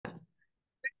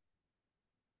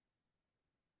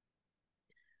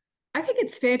I think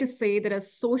it's fair to say that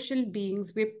as social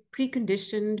beings, we're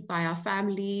preconditioned by our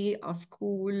family, our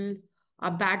school,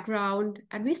 our background,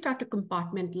 and we start to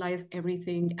compartmentalize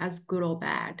everything as good or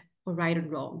bad, or right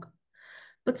and wrong.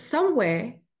 But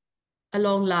somewhere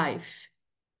along life,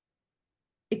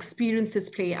 experiences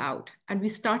play out, and we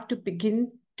start to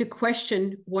begin to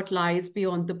question what lies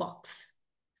beyond the box.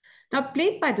 Now,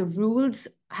 playing by the rules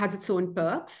has its own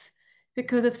perks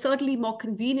because it's certainly more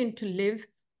convenient to live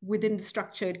within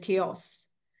structured chaos.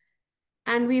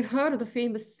 And we've heard of the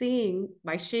famous saying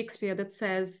by Shakespeare that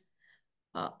says,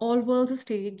 all worlds a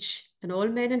stage, and all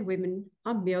men and women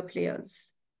are mere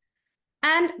players.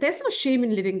 And there's no shame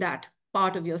in living that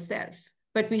part of yourself.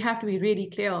 But we have to be really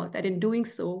clear that in doing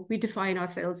so, we define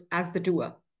ourselves as the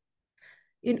doer.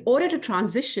 In order to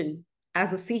transition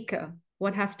as a seeker,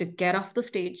 one has to get off the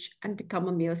stage and become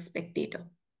a mere spectator.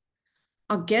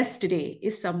 Our guest today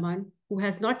is someone who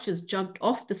has not just jumped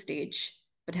off the stage,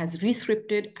 but has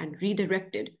rescripted and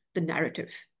redirected the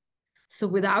narrative. So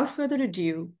without further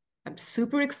ado, I'm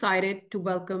super excited to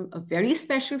welcome a very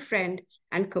special friend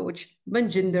and coach,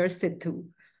 Manjinder Sidhu,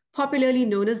 popularly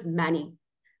known as Manny.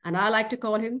 And I like to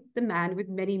call him the man with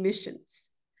many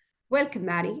missions. Welcome,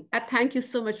 Manny, and thank you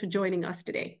so much for joining us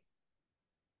today.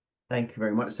 Thank you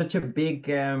very much. Such a big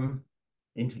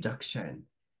introduction.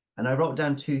 And I wrote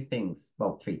down two things,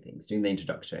 well, three things during the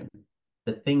introduction.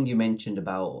 The thing you mentioned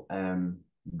about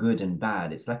good and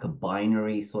bad, it's like a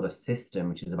binary sort of system,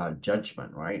 which is about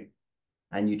judgment, right?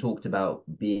 And you talked about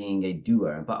being a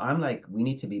doer, but I'm like, we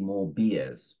need to be more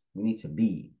beers. We need to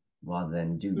be rather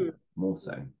than do more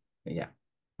so. But yeah,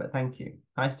 but thank you.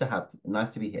 Nice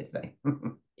to be here today.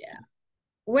 Yeah.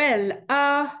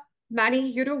 Well,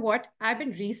 Manny, you know what? I've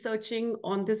been researching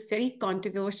on this very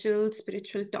controversial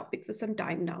spiritual topic for some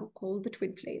time now called the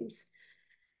twin flames.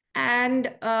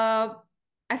 And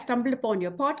I stumbled upon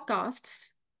your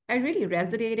podcasts. I really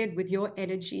resonated with your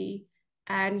energy,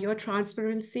 and your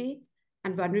transparency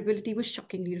and vulnerability was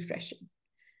shockingly refreshing.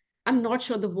 I'm not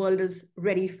sure the world is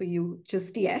ready for you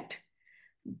just yet,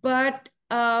 but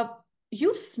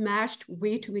you've smashed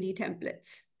way too many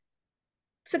templates.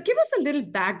 So give us a little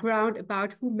background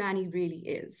about who Manny really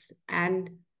is and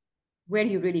where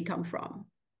you really come from.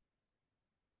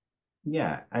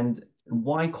 Yeah, and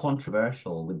why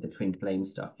controversial with the twin flame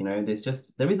stuff?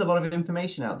 There is a lot of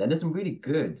information out there. There's some really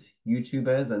good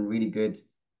YouTubers and really good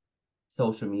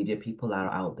social media people are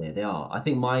out there. They are. I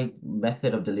think my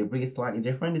method of delivery is slightly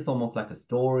different. It's almost like a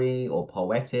story or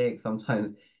poetic.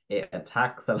 Sometimes it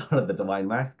attacks a lot of the divine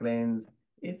masculines.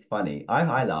 It's funny.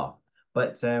 I laugh.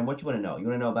 But what do you want to know? You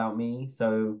want to know about me?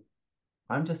 So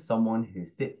I'm just someone who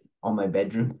sits on my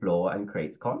bedroom floor and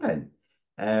creates content.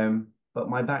 But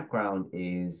my background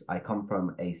is I come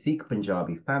from a Sikh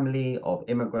Punjabi family of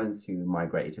immigrants who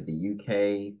migrated to the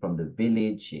UK from the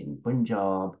village in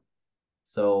Punjab.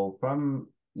 So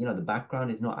the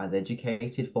background is not as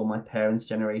educated for my parents'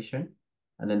 generation.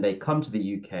 And then they come to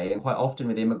the UK, and quite often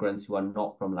with immigrants who are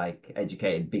not from like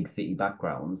educated big city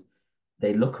backgrounds,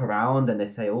 they look around and they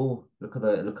say, "Oh, look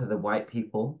at the white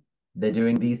people. They're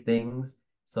doing these things."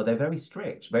 So they're very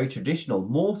strict, very traditional,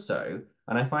 more so.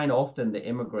 And I find often the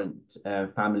immigrant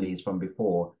families from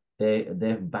before,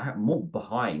 they're more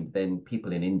behind than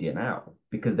people in India now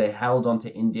because they held on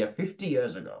to India 50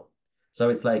 years ago. So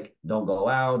it's like, don't go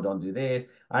out, don't do this.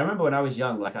 I remember when I was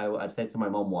young, like I said to my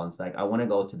mom once, like, I want to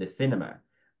go to the cinema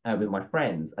with my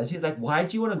friends. And she's like, why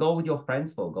do you want to go with your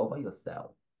friends for? Go by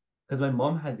yourself. Because my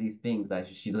mom has these things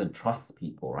that she doesn't trust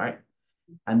people, right?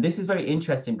 And this is very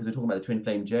interesting because we're talking about the twin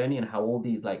flame journey and how all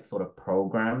these like sort of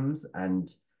programs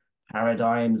and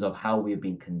paradigms of how we've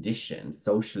been conditioned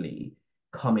socially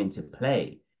come into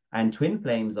play. And twin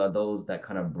flames are those that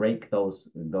kind of break those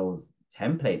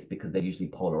templates because they're usually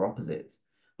polar opposites.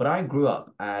 But I grew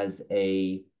up as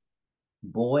a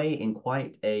boy in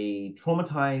quite a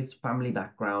traumatized family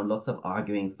background, lots of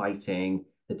arguing, fighting,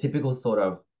 the typical sort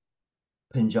of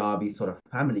Punjabi sort of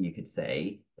family, you could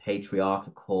say,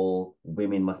 patriarchal,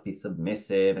 women must be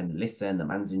submissive and listen, the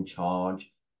man's in charge.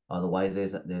 Otherwise,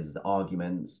 there's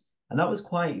arguments. And that was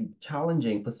quite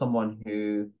challenging for someone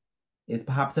who is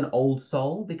perhaps an old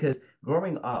soul, because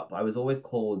growing up, I was always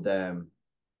called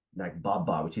like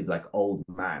Baba, which is like old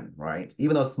man, right?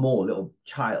 Even though small, little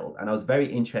child. And I was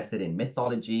very interested in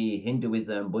mythology,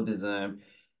 Hinduism, Buddhism,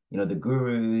 the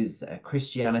gurus,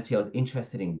 Christianity. I was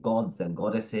interested in gods and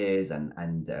goddesses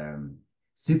and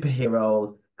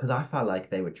superheroes because I felt like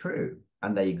they were true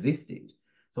and they existed.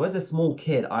 So as a small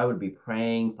kid, I would be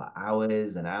praying for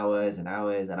hours and hours and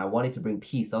hours, and I wanted to bring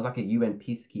peace. I was like a UN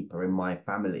peacekeeper in my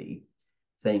family,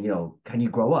 saying, can you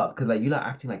grow up? Because like you're like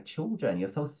acting like children, you're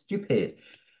so stupid.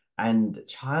 and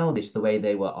childish the way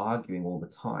they were arguing all the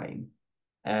time.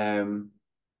 Um,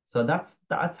 so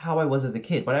that's how I was as a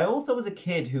kid. But I also was a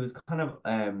kid who was kind of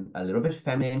a little bit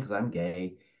feminine because I'm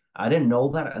gay. I didn't know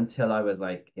that until I was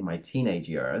like in my teenage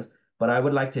years. But I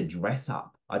would like to dress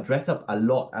up. I dress up a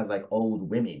lot as like old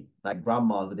women, like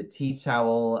grandmas with a tea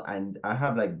towel, and I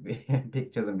have like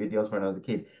pictures and videos when I was a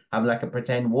kid. I have like a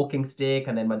pretend walking stick,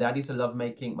 and then my dad used to love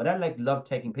making. My dad like loved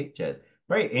taking pictures.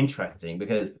 Very interesting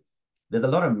because there's a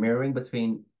lot of mirroring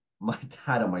between my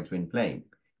dad and my twin flame.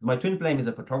 My twin flame is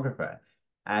a photographer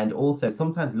and also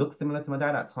sometimes looks similar to my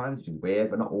dad at times, which is weird,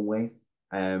 but not always.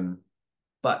 Um,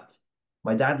 but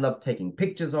my dad loved taking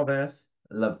pictures of us,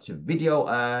 loved to video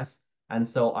us, and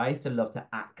so I used to love to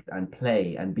act and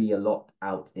play and be a lot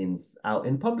out in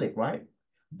public, right?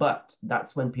 But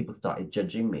that's when people started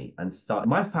judging me and start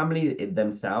my family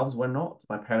themselves were not.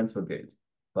 My parents were good,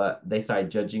 but they started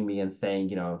judging me and saying,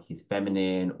 he's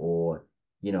feminine or,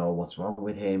 what's wrong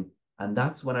with him? And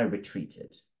that's when I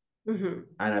retreated Mm-hmm.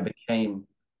 and I became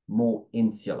more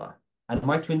insular. And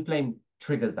my twin flame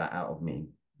triggers that out of me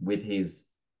with his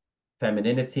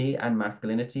femininity and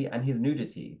masculinity and his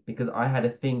nudity because I had a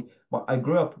thing. Well, I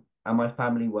grew up and my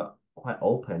family were quite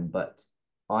open, but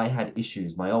I had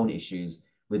issues, my own issues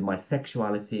with my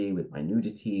sexuality, with my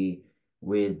nudity,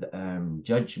 with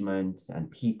judgment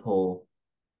and people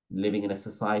living in a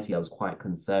society. I was quite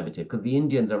conservative because the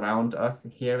Indians around us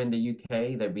here in the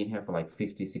UK, they've been here for like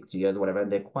 50, 60 years or whatever,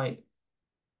 and they're quite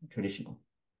traditional.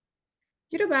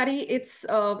 Barry, it's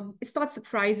not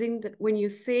surprising that when you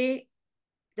say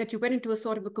that you went into a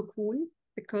sort of a cocoon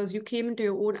because you came into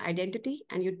your own identity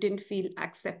and you didn't feel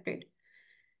accepted.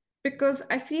 Because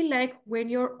I feel like when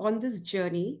you're on this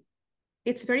journey,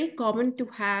 it's very common to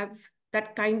have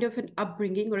that kind of an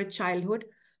upbringing or a childhood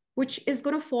which is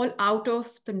going to fall out of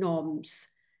the norms.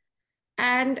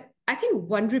 And I think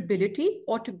vulnerability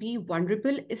or to be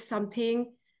vulnerable is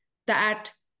something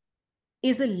that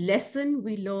is a lesson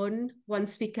we learn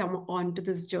once we come onto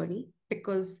this journey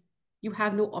because you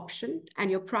have no option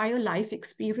and your prior life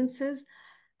experiences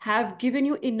have given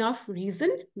you enough reason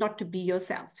not to be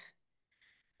yourself.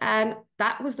 And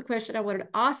that was the question I wanted to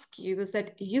ask you is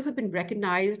that you have been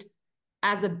recognized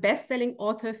as a best-selling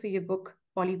author for your book,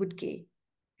 Bollywood Gay,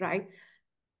 right?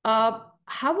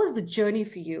 How was the journey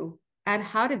for you? And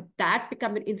how did that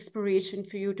become an inspiration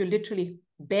for you to literally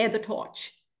bear the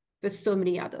torch for so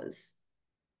many others?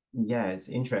 Yeah, it's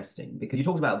interesting because you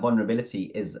talked about vulnerability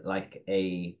is like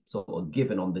a sort of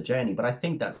given on the journey, but I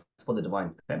think that's for the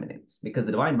divine feminines because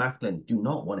the divine masculines do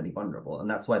not want to be vulnerable, and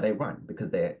that's why they run because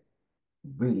they're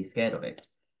really scared of it.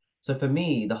 So for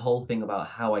me, the whole thing about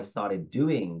how I started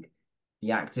doing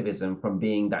the activism from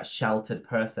being that sheltered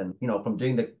person, from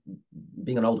doing the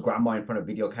being an old grandma in front of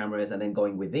video cameras and then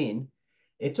going within,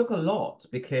 it took a lot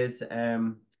because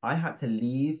I had to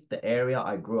leave the area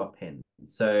I grew up in.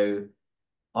 So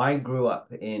I grew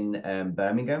up in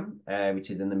Birmingham, which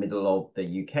is in the middle of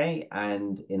the UK,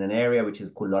 and in an area which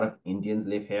is called a lot of Indians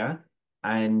live here.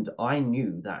 And I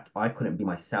knew that I couldn't be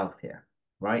myself here,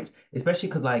 right? Especially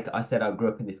because, like I said, I grew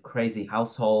up in this crazy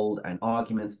household and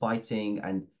arguments, fighting,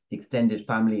 and extended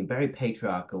family, very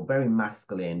patriarchal, very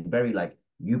masculine, very like,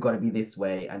 you got to be this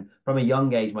way. And from a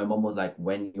young age, my mom was like,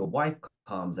 when your wife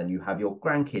comes and you have your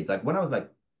grandkids, like when I was like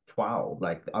 12,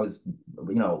 like I was,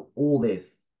 all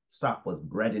this stuff was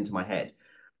bred into my head.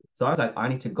 So I was like, I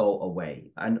need to go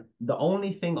away. And the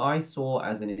only thing I saw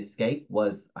as an escape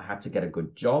was I had to get a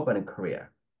good job and a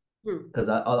career. Hmm. Because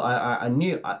I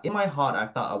knew in my heart,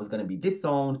 I felt I was going to be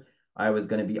disowned. I was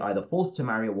going to be either forced to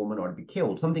marry a woman or to be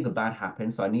killed. Something bad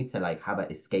happened. So I need to like have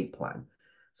an escape plan.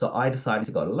 So I decided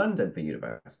to go to London for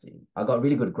university. I got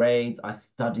really good grades. I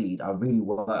studied. I really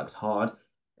worked hard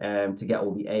to get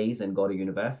all the A's and go to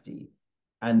university.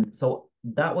 And so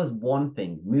that was one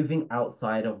thing, moving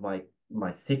outside of my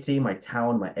city, my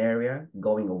town, my area,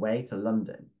 going away to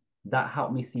London. That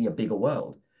helped me see a bigger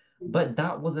world. But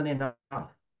that wasn't enough.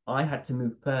 I had to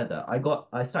move further.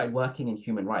 I started working in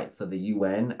human rights, so the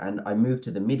UN, and I moved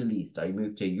to the Middle East, I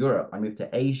moved to Europe, I moved to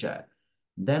Asia.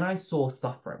 Then I saw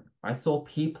suffering. I saw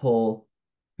people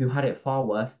who had it far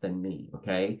worse than me,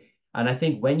 okay? And I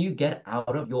think when you get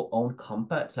out of your own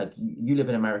comfort, like you live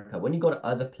in America, when you go to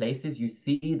other places, you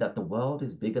see that the world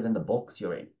is bigger than the box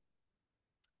you're in.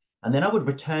 And then I would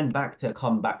return back to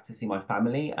come back to see my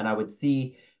family, and I would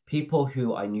see people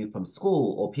who I knew from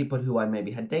school or people who I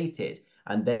maybe had dated.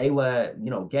 And they were,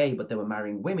 gay, but they were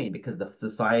marrying women because the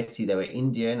society, they were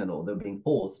Indian and all they were being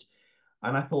forced.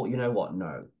 And I thought, you know what?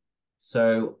 No.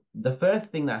 So the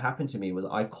first thing that happened to me was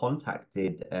I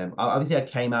contacted, obviously I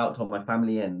came out, told my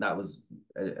family, and that was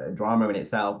a drama in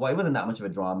itself. Well, it wasn't that much of a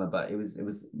drama, but it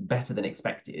was better than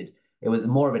expected. It was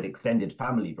more of an extended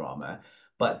family drama.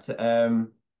 But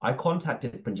I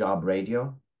contacted Punjab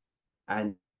Radio,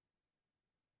 and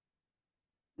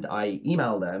I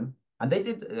emailed them, and they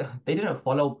didn't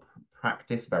follow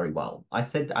practice very well. I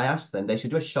asked them they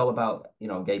should do a show about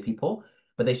gay people,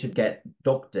 but they should get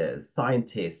doctors,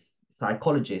 scientists,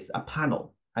 psychologists, a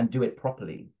panel, and do it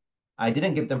properly. I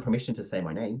didn't give them permission to say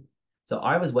my name. So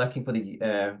I was working for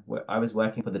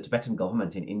the Tibetan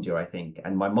government in India, I think,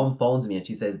 and my mom phones me and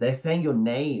she says they're saying your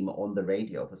name on the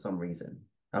radio for some reason.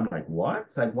 I'm like,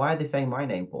 what? Like, why are they saying my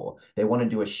name for? They want to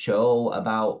do a show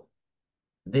about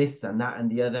this and that and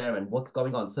the other and what's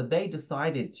going on. So they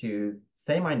decided to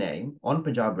say my name on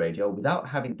Punjab Radio without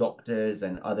having doctors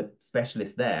and other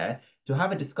specialists there to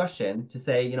have a discussion to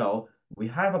say, we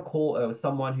have a call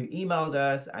someone who emailed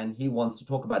us and he wants to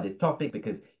talk about this topic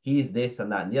because he's this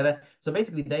and that and the other. So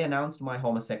basically they announced my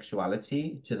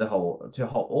homosexuality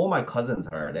all my cousins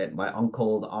heard it, my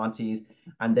uncles, aunties,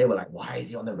 and they were like, why is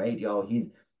he on the radio? He's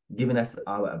giving us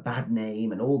a bad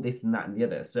name and all this and that and the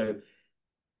other. So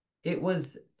it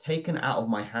was taken out of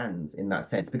my hands in that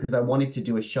sense because I wanted to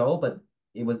do a show, but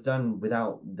it was done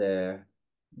without the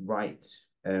right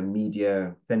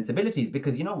media sensibilities.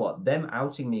 Because you know what? Them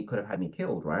outing me could have had me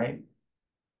killed, right?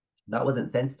 That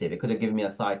wasn't sensitive. It could have given me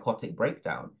a psychotic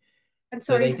breakdown. And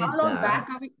So sorry, they did that.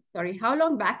 how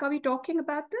long back are we talking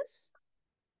about this?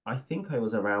 I think I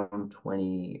was around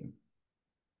 20,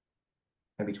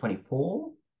 maybe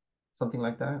 24, something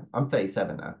like that. I'm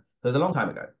 37 now. So it was a long time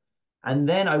ago. And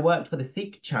then I worked for the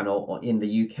Sikh channel in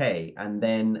the UK, and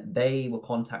then they were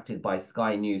contacted by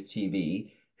Sky News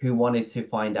TV, who wanted to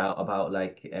find out about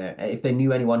like if they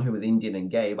knew anyone who was Indian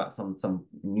and gay about some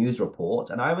news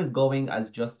report. And I was going as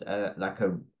just like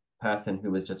a person who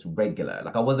was just regular,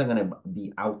 like I wasn't going to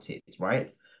be outed,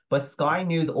 right? But Sky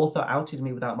News also outed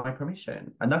me without my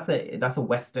permission, and that's a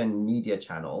Western media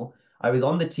channel. I was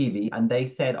on the TV, and they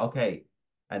said, okay,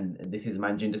 and this is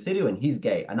Manjinder Sidhu, and he's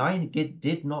gay. And I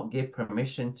did not give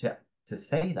permission to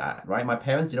say that, right? My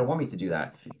parents didn't want me to do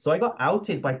that. So I got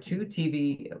outed by two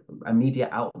TV and media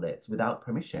outlets without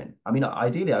permission. I mean,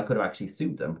 ideally, I could have actually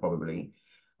sued them probably.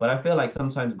 But I feel like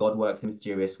sometimes God works in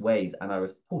mysterious ways, and I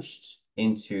was pushed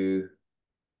into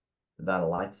that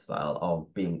lifestyle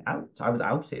of being out. I was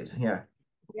outed. Yeah.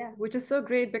 Yeah, which is so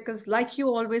great because, like you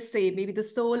always say, maybe the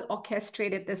soul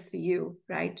orchestrated this for you,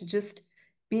 right? To just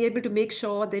be able to make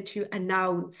sure that you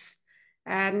announce.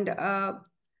 And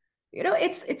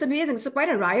it's amazing. So quite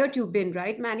a riot you've been,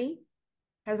 right, Manny?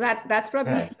 That's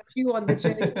probably Yes. helped you on the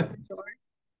journey for sure,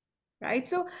 right?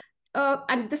 So,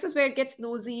 and this is where it gets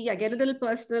nosy. I get a little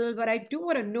personal, but I do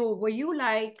want to know, were you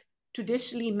like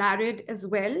traditionally married as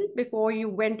well before you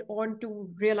went on to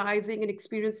realizing and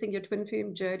experiencing your twin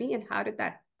flame journey? And how did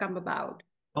that come about?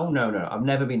 Oh no, no, I've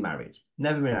never been married.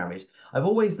 Never been married. I've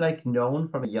always like known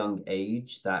from a young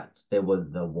age that there was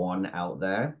the one out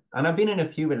there. And I've been in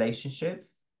a few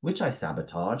relationships which I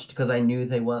sabotaged because I knew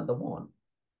they weren't the one.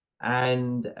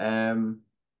 And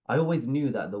I always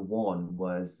knew that the one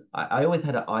was I always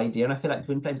had an idea, and I feel like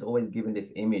twin flames always given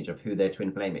this image of who their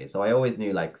twin flame is. So I always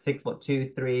knew like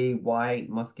 6'2", 3, white,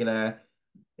 muscular,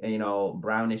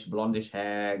 brownish, blondish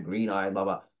hair, green eye, blah,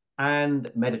 blah,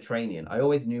 and Mediterranean. I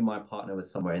always knew my partner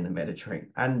was somewhere in the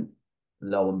Mediterranean. And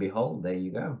lo and behold, there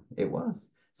you go. It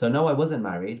was. So no, I wasn't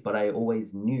married, but I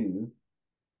always knew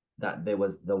that there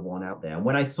was the one out there. And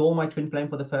when I saw my twin flame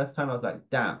for the first time, I was like,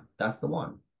 damn, that's the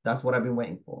one. That's what I've been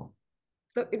waiting for.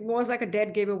 So it was like a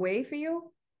dead giveaway for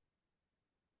you?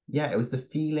 Yeah, it was the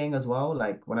feeling as well.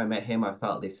 Like when I met him, I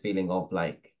felt this feeling of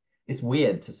like, it's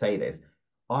weird to say this.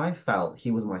 I felt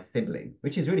he was my sibling,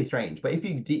 which is really strange. But if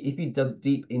you dug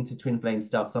deep into twin flame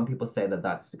stuff, some people say that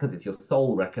that's because it's your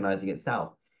soul recognizing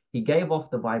itself. He gave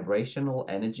off the vibrational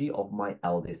energy of my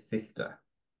eldest sister,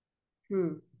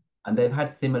 Hmm. and they've had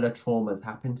similar traumas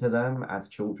happen to them as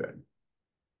children,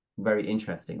 very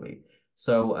interestingly.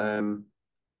 So,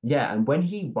 yeah, and when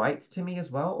he writes to me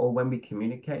as well, or when we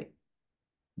communicate,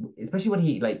 especially when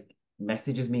he like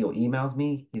messages me or emails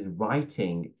me, his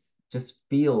writing just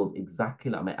feels exactly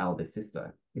like my eldest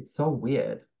sister. It's so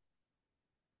weird.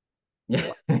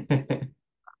 Yeah.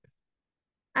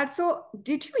 And so,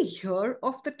 did you hear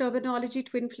of the terminology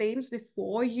twin flames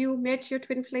before you met your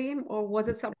twin flame, or was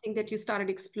it something that you started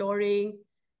exploring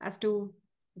as to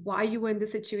why you were in the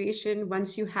situation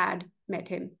once you had met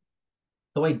him?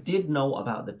 So I did know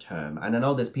about the term, and I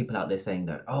know there's people out there saying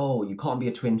that, oh, you can't be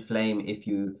a twin flame if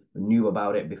you knew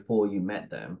about it before you met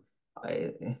them.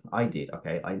 I did.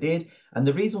 Okay, I did. And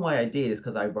the reason why I did is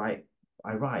because I write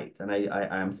and I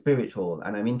am spiritual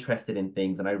and I'm interested in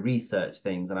things and I research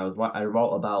things and I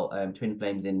wrote about twin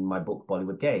flames in my book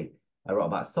Bollywood Gay. I wrote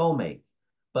about soulmates.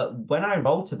 But when I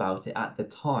wrote about it at the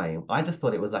time, I just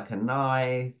thought it was like a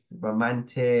nice,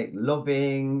 romantic,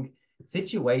 loving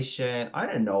situation. I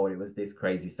don't know it was this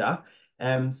crazy stuff.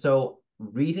 So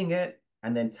reading it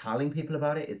and then telling people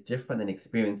about it is different than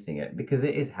experiencing it because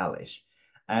it is hellish.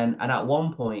 And at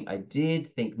one point, I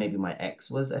did think maybe my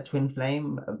ex was a twin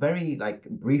flame, very like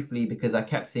briefly, because I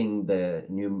kept seeing the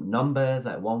new numbers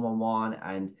like 111,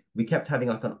 and we kept having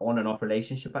like an on and off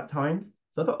relationship at times.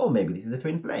 So I thought, oh, maybe this is a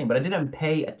twin flame, but I didn't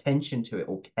pay attention to it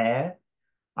or care.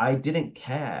 I didn't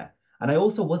care. And I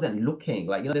also wasn't looking.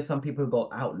 Like, there's some people who go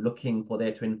out looking for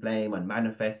their twin flame and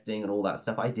manifesting and all that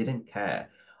stuff. I didn't care.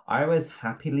 I was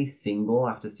happily single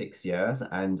after 6 years,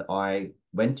 and I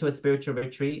went to a spiritual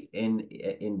retreat in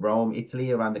Rome,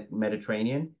 Italy, around the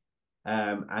Mediterranean.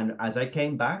 And as I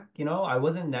came back, I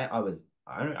wasn't there. I was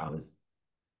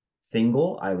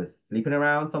single. I was sleeping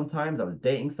around sometimes. I was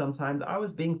dating sometimes. I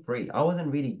was being free. I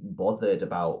wasn't really bothered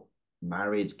about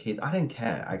marriage, kids. I didn't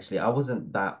care, actually.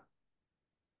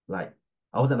 Like,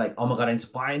 I wasn't like, oh my God, I need to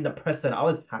find the person. I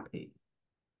was happy.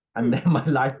 And Hmm. then my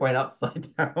life went upside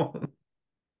down.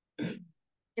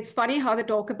 It's funny how they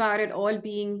talk about it all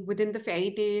being within the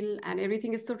fairy tale and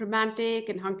everything is so romantic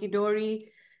and hunky-dory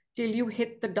till you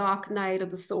hit the dark night of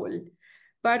the soul.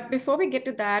 But before we get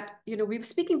to that, we were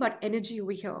speaking about energy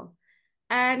over here,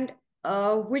 and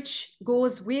which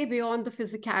goes way beyond the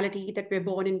physicality that we're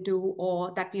born into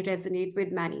or that we resonate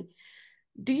with, Manny.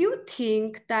 Do you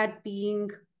think that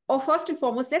or first and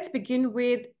foremost, let's begin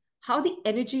with how the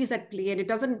energy is at play, and it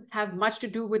doesn't have much to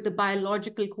do with the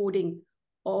biological coding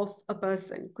of a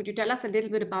person. Could you tell us a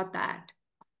little bit about that?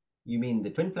 You mean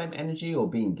the twin flame energy or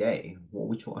being gay?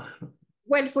 Which one?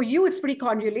 Well, for you, it's pretty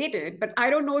convoluted, but I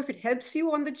don't know if it helps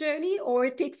you on the journey or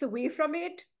it takes away from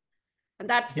it. And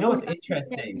that's You know only what's up to you to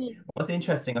tell interesting? me. What's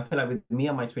interesting, I feel like with me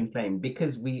and my twin flame,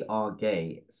 because we are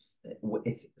gay,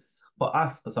 it's for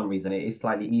us, for some reason, it is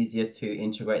slightly easier to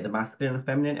integrate the masculine and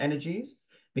feminine energies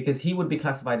because he would be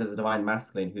classified as a divine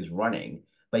masculine who's running,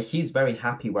 but he's very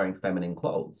happy wearing feminine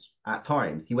clothes. At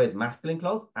times, he wears masculine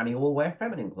clothes and he will wear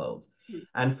feminine clothes. Hmm.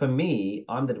 And for me,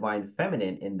 I'm the divine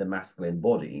feminine in the masculine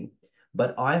body.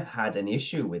 But I've had an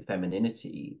issue with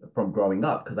femininity from growing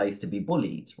up because I used to be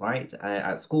bullied, right,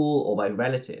 at school or by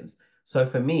relatives. So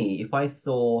for me, if I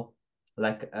saw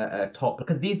like a top,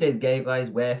 because these days gay guys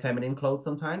wear feminine clothes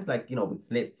sometimes, like, with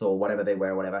slits or whatever they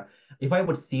wear, whatever. If I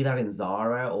would see that in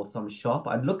Zara or some shop,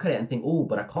 I'd look at it and think, oh,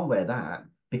 but I can't wear that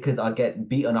because I'd get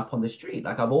beaten up on the street.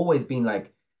 Like, I've always been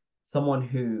like someone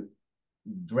who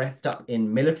dressed up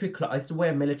in military clothes. I used to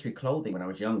wear military clothing when I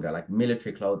was younger, like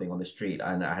military clothing on the street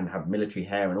and have military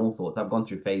hair and all sorts. I've gone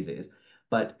through phases,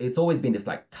 but it's always been this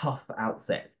like tough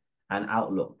outset and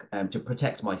outlook to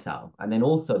protect myself. And then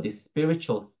also this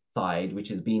spiritual side, which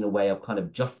has been a way of kind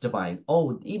of justifying,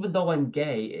 oh, even though I'm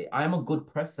gay, I am a good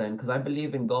person because I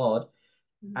believe in God.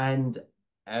 And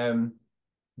um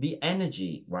the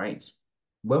energy, right?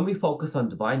 When we focus on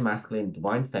divine masculine,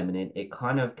 divine feminine, it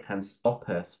kind of can stop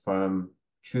us from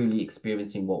truly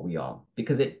experiencing what we are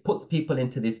because it puts people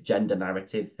into this gender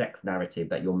narrative, sex narrative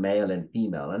that you're male and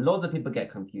female. And loads of people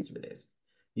get confused with this.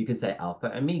 You could say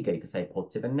alpha and omega, you could say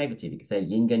positive and negative, you could say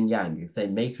yin and yang, you could say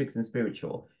matrix and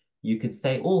spiritual, you could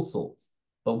say all sorts.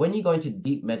 But when you go into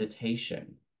deep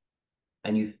meditation,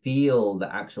 and you feel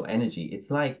the actual energy, it's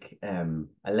like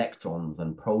electrons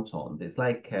and protons. It's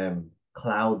like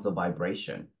clouds of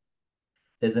vibration.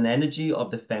 There's an energy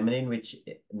of the feminine, which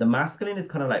the masculine is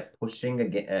kind of like pushing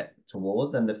again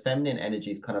towards, and the feminine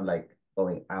energy is kind of like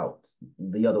going out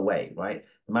the other way, right?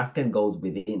 The masculine goes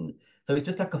within. So it's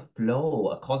just like a flow,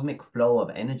 a cosmic flow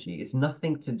of energy. It's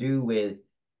nothing to do with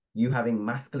you having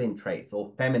masculine traits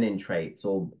or feminine traits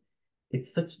or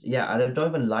it's such, yeah, I don't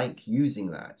even like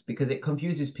using that because it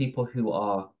confuses people who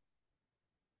are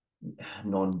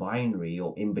non-binary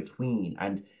or in between.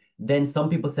 And then some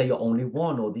people say you're only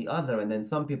one or the other, and then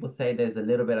some people say there's a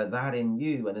little bit of that in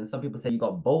you, and then some people say you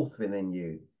got both within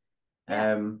you.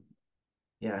 Yeah. Um,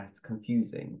 yeah, it's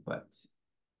confusing, but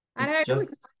And it's I know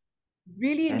it's just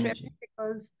really interesting energy.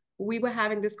 because we were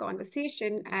having this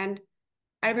conversation and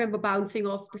I remember bouncing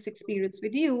off this experience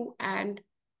with you, and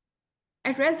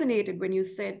it resonated when you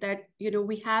said that,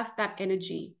 we have that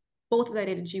energy, both of that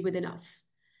energy within us.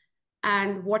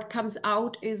 And what comes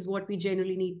out is what we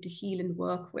generally need to heal and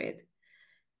work with,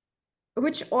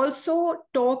 which also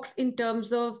talks in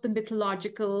terms of the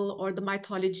mythological or the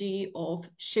mythology of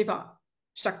Shiva,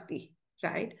 Shakti,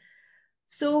 right?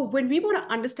 So when we want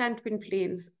to understand twin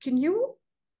flames, can you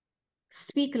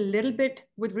speak a little bit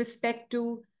with respect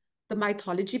to the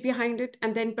mythology behind it,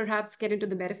 and then perhaps get into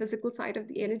the metaphysical side of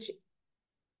the energy?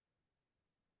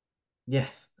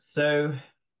 Yes. So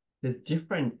there's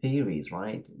different theories,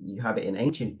 right? You have it in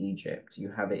ancient Egypt,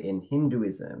 you have it in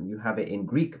Hinduism, you have it in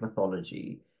Greek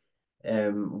mythology,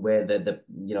 where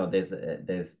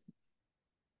there's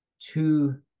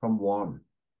two from one,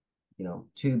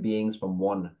 two beings from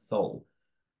one soul.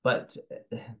 But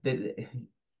the,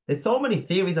 there's so many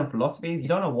theories and philosophies, you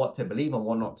don't know what to believe and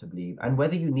what not to believe. And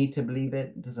whether you need to believe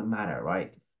it doesn't matter,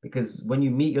 right? Because when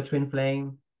you meet your twin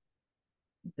flame,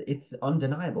 it's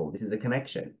undeniable. This is a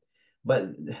connection.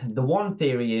 But the one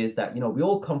theory is that, we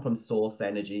all come from source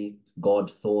energy, God,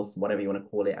 source, whatever you want to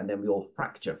call it, and then we all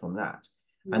fracture from that.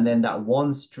 And then that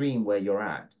one stream where you're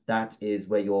at, that is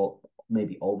where your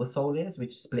maybe oversoul is,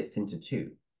 which splits into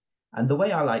two. And the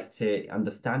way I like to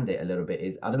understand it a little bit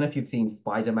is, I don't know if you've seen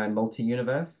Spider-Man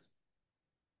Multi-Universe.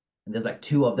 And there's like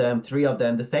two of them, three of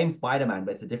them, the same Spider-Man,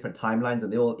 but it's a different timelines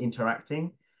and they're all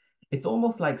interacting. It's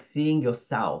almost like seeing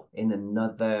yourself in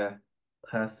another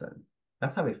person.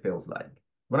 That's how it feels like.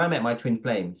 When I met my twin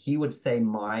flame, he would say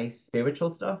my spiritual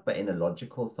stuff, but in a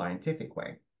logical, scientific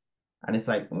way. And it's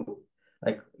like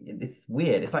it's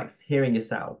weird. It's like hearing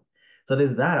yourself. So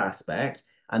there's that aspect.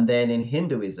 And then in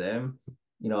Hinduism,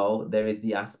 there is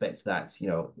the aspect that,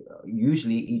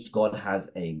 usually each god has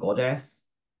a goddess.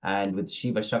 And with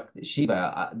Shiva,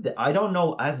 I don't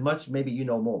know as much. Maybe you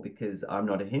know more because I'm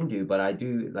not a Hindu, but I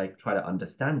do like try to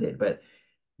understand it. But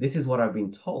this is what I've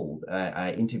been told.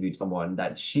 I interviewed someone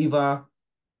that Shiva,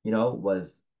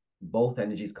 was both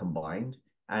energies combined,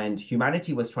 and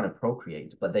humanity was trying to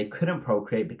procreate, but they couldn't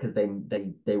procreate because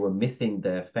they were missing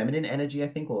the feminine energy, I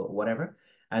think, or whatever,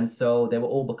 and so they were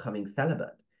all becoming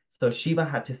celibate. So Shiva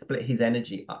had to split his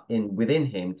energy in within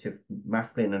him to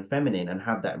masculine and feminine, and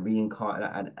have that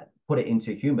reincarnate and put it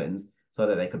into humans so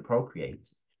that they could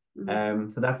procreate.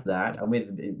 So that's that. And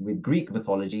with Greek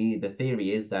mythology, the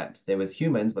theory is that there was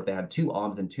humans, but they had two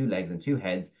arms and two legs and two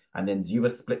heads, and then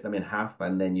Zeus split them in half,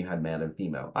 and then you had male and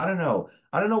female. I don't know.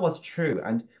 I don't know what's true.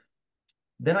 And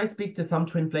then I speak to some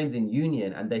twin flames in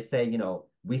union, and they say,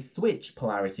 we switch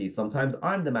polarities. Sometimes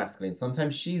I'm the masculine,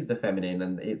 sometimes she's the feminine,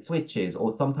 and it switches,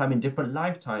 or sometime in different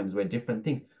lifetimes we're different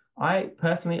things. I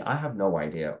personally, I have no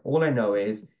idea. All I know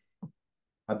is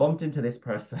I bumped into this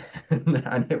person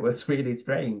and it was really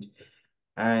strange.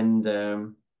 And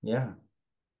yeah,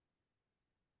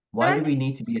 But why do we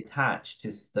need to be attached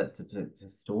to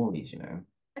stories,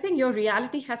 I think your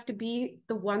reality has to be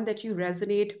the one that you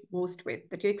resonate most with,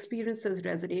 that your experiences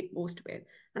resonate most with,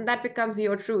 and that becomes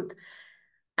your truth.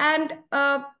 And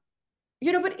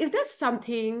but is there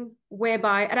something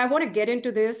whereby, and I want to get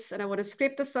into this and I want to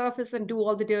scrape the surface and do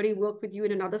all the dirty work with you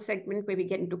in another segment where we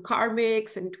get into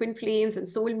karmics and twin flames and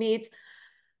soulmates.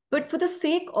 But for the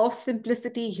sake of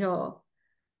simplicity here,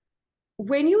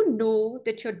 when you know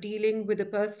that you're dealing with a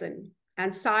person,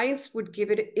 and science would give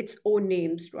it its own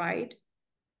names, right?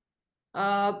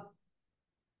 Uh,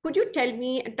 could you tell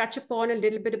me and touch upon a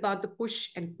little bit about the push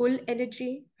and pull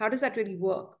energy? How does that really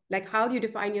work? Like, how do you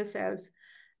define yourself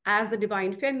as the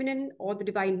divine feminine or the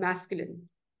divine masculine?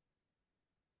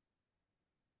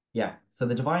 Yeah, so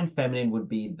the divine feminine would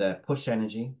be the push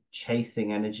energy,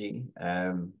 chasing energy,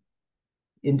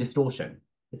 in distortion.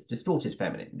 It's distorted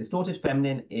feminine. Distorted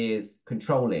feminine is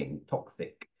controlling,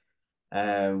 toxic,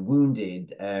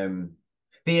 wounded,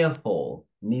 fearful,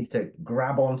 needs to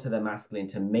grab onto the masculine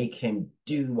to make him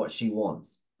do what she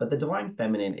wants. But the divine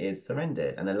feminine is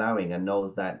surrendered and allowing and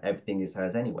knows that everything is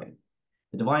hers anyway.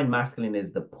 The divine masculine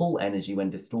is the pull energy when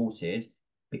distorted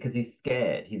because he's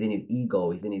scared. He's in his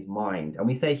ego, he's in his mind. And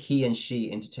we say he and she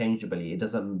interchangeably. It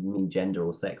doesn't mean gender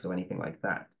or sex or anything like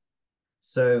that.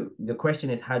 So the question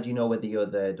is, how do you know whether you're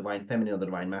the divine feminine or the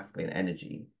divine masculine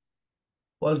energy?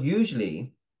 Well,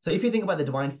 usually, so if you think about the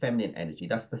divine feminine energy,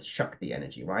 that's the Shakti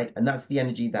energy, right? And that's the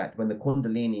energy that when the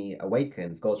Kundalini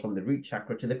awakens, goes from the root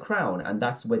chakra to the crown. And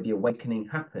that's where the awakening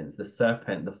happens, the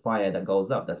serpent, the fire that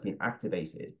goes up, that's been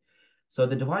activated. So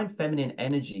the divine feminine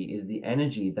energy is the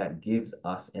energy that gives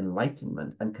us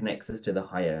enlightenment and connects us to the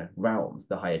higher realms,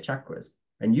 the higher chakras.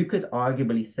 And you could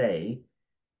arguably say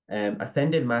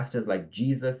ascended masters like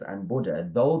Jesus and Buddha,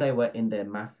 though they were in their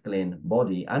masculine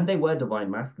body and they were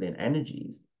divine masculine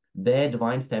energies, their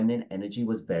divine feminine energy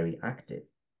was very active.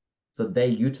 So they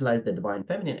utilized the divine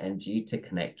feminine energy to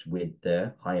connect with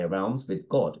the higher realms, with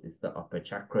God. It's the upper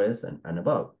chakras and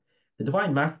above. The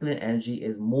divine masculine energy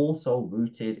is more so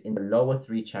rooted in the lower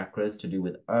three chakras to do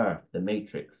with earth, the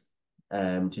matrix,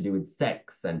 to do with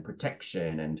sex and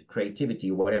protection and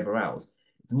creativity, whatever else.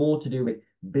 It's more to do with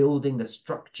building the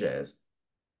structures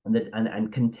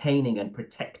and containing and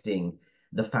protecting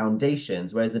the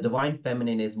foundations, whereas the divine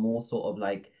feminine is more sort of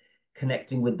like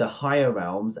connecting with the higher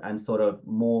realms and sort of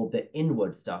more the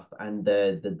inward stuff and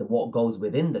the what goes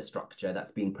within the structure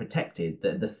that's being protected,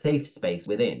 the safe space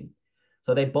within.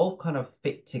 So they both kind of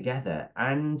fit together.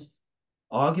 And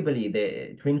arguably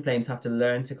the twin flames have to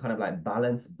learn to kind of like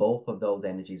balance both of those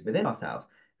energies within ourselves,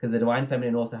 because the divine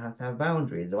feminine also has to have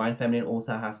boundaries. The divine feminine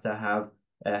also has to have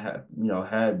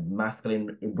her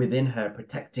masculine within her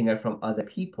protecting her from other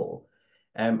people.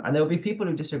 And there'll be people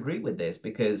who disagree with this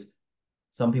because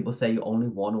some people say you only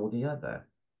one or the other.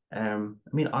 I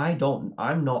mean,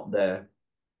 I'm not the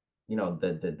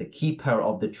keeper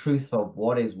of the truth of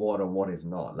what is what or what is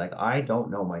not. Like, I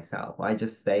don't know myself. I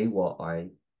just say what I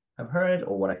have heard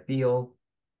or what I feel,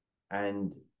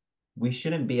 and we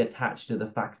shouldn't be attached to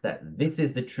the fact that this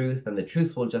is the truth and the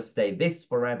truth will just stay this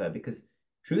forever, because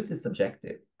truth is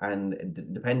subjective and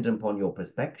dependent upon your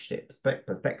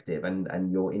perspective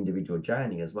and your individual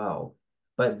journey as well.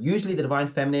 But usually the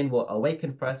divine feminine will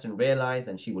awaken first and realize,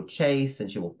 and she will chase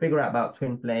and she will figure out about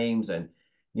twin flames, and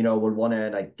will want to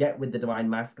like get with the divine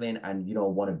masculine and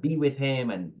want to be with him,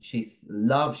 and she's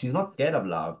not scared of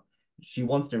love. She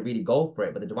wants to really go for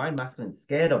it, but the divine masculine is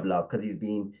scared of love because he's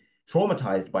been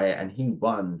traumatized by it, and he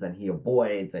runs and he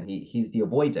avoids, and he's the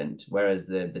avoidant, whereas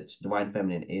the divine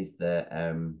feminine is the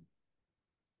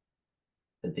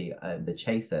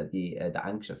chaser, the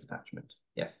anxious attachment.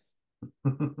 Yes.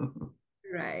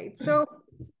 Right. So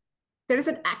there is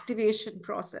an activation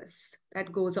process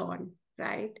that goes on,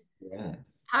 right?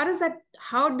 Yes.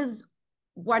 How does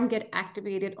one get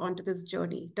activated onto this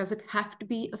journey? Does it have to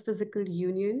be a physical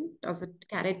union?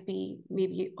 Can it be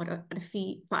maybe on a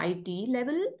 5D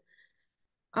level?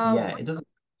 Yeah, it doesn't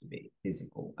have to be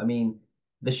physical. I mean,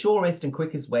 the surest and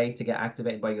quickest way to get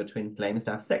activated by your twin flame is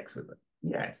to have sex with them.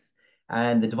 Yes.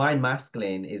 And the divine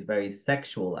masculine is very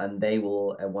sexual, and they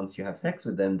will, once you have sex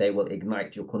with them, they will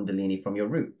ignite your kundalini from your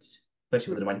roots,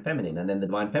 especially with the divine feminine. And then the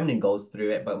divine feminine goes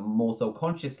through it, but more so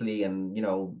consciously and,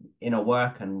 inner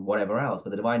work and whatever else. But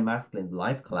the divine masculine's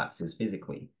life collapses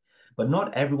physically. But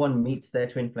not everyone meets their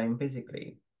twin flame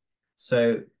physically.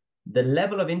 So the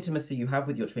level of intimacy you have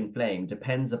with your twin flame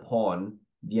depends upon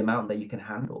the amount that you can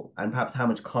handle and perhaps how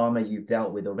much karma you've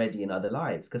dealt with already in other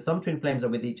lives. Because some twin flames are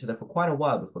with each other for quite a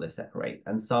while before they separate,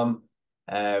 and some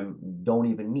don't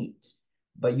even meet.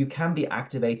 But you can be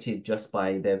activated just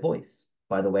by their voice,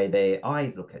 by the way their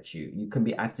eyes look at you. You can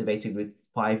be activated with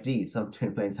 5D. Some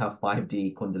twin flames have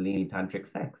 5D Kundalini tantric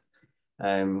sex.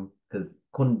 Because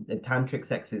tantric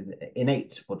sex is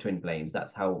innate for twin flames.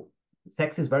 That's how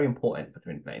sex is very important for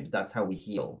twin flames. That's how we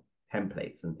heal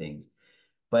templates and things.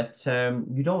 But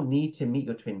you don't need to meet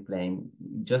your twin flame.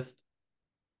 Just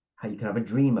how you can have a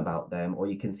dream about them, or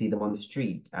you can see them on the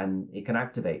street and it can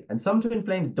activate. And some twin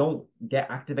flames don't get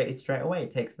activated straight away.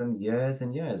 It takes them years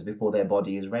and years before their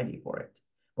body is ready for it.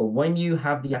 But when you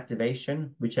have the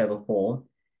activation, whichever form,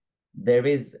 there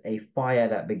is a fire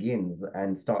that begins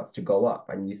and starts to go up,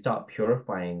 and you start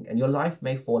purifying, and your life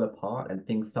may fall apart and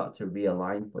things start to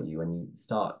realign for you, and you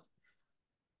start,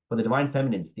 for the divine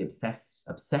feminine, it's the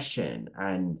obsession,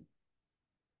 and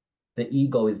the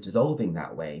ego is dissolving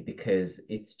that way because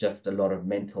it's just a lot of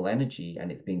mental energy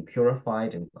and it's being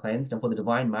purified and cleansed. And for the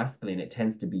divine masculine, it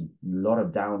tends to be a lot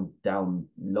of down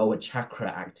lower chakra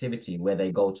activity where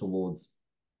they go towards,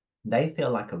 they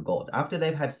feel like a god. After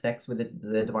they've had sex with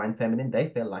the divine feminine, they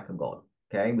feel like a god,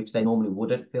 okay, which they normally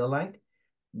wouldn't feel like.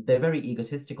 They're very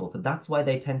egotistical. So that's why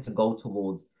they tend to go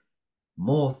towards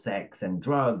more sex and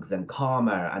drugs and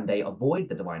karma, and they avoid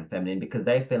the divine feminine because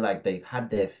they feel like they've had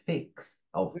their fix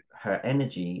of her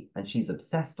energy and she's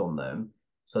obsessed on them.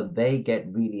 So they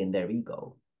get really in their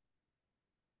ego.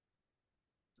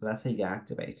 So that's how you get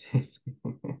activated.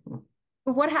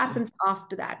 But what happens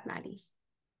after that, Maddie?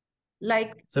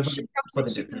 Like, So she comes for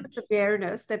the into this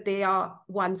awareness that they are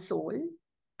one soul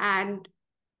and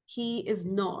he is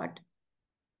not.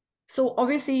 So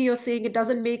obviously you're saying it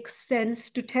doesn't make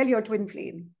sense to tell your twin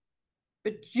flame,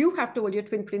 but you have told your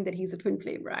twin flame that he's a twin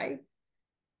flame, right?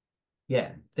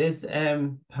 Yeah, there's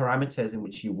parameters in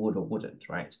which you would or wouldn't,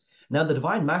 right? Now, the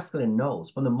divine masculine knows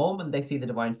from the moment they see the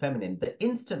divine feminine, the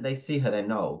instant they see her, they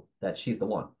know that she's the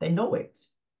one. They know it.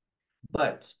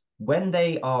 But when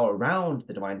they are around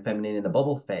the divine feminine in the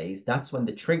bubble phase, that's when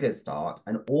the triggers start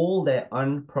and all their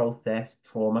unprocessed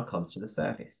trauma comes to the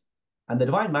surface. And the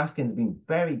divine masculine has been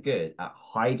very good at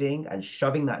hiding and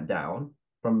shoving that down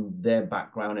from their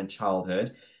background and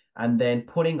childhood, and then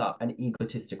putting up an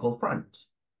egotistical front,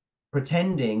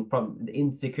 pretending from the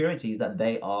insecurities that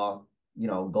they are,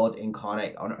 God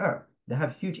incarnate on earth. They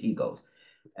have huge egos.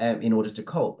 in order to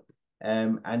cope.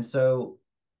 And so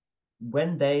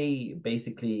when they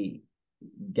basically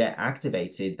get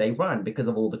activated, they run because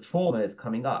of all the traumas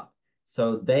coming up.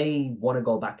 So they want to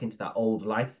go back into that old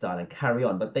lifestyle and carry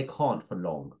on, but they can't for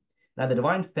long. Now, the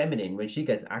divine feminine, when she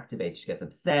gets activated, she gets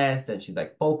obsessed and she's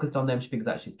like focused on them. She figures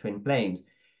out she's twin flames.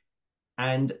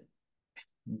 And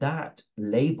that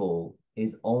label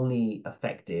is only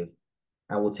effective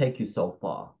and will take you so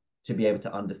far to be able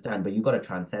to understand, but you've got to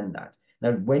transcend that.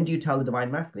 Now, when do you tell the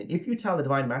divine masculine? If you tell the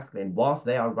divine masculine whilst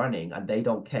they are running and they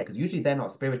don't care, because usually they're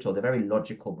not spiritual, they're very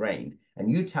logical brained,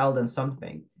 and you tell them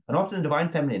something, and often a divine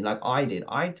feminine, like I did,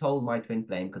 I told my twin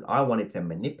flame because I wanted to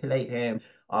manipulate him,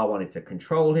 I wanted to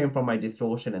control him from my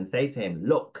distortion and say to him,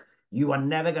 look, you are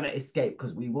never going to escape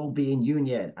because we will be in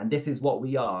union and this is what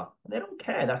we are. And they don't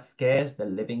care. That scares the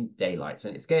living daylights.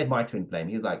 And it scared my twin flame.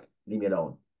 He was like, leave me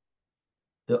alone.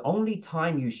 The only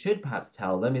time you should perhaps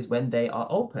tell them is when they are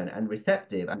open and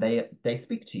receptive and they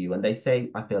speak to you and they say,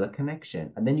 I feel a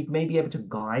connection. And then you may be able to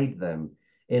guide them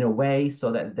in a way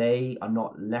so that they are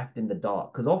not left in the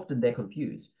dark. Because often they're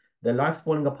confused. Their life's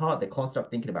falling apart. They can't stop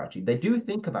thinking about you. They do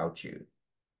think about you.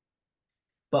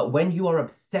 But when you are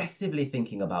obsessively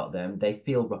thinking about them, they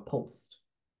feel repulsed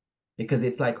because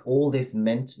it's like all this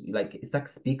mental, like it's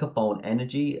like speakerphone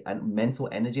energy and mental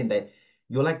energy, and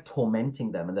you're like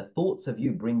tormenting them, and the thoughts of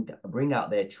you bring out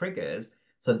their triggers,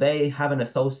 so they have an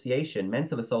association,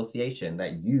 mental association,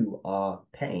 that you are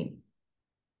pain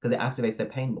because it activates their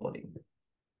pain body.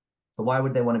 So why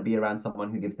would they want to be around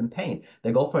someone who gives them pain?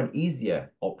 They go for an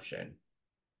easier option.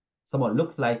 Someone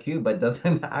looks like you but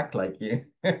doesn't act like you.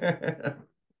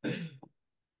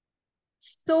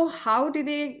 So how do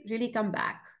they really come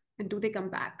back? And do they come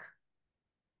back?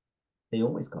 They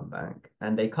always come back,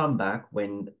 and they come back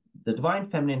when the divine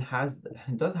feminine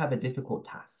does have a difficult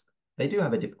task. They do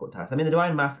have a difficult task. I mean, the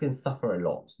divine masculine suffer a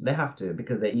lot. They have to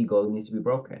because their ego needs to be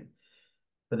broken.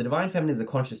 But the divine feminine is a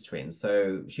conscious twin,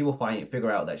 so she will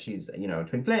figure out that she's, a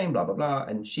twin flame, blah blah blah,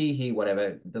 and she, he, whatever,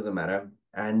 it doesn't matter.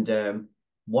 And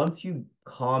once you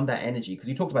calm that energy, because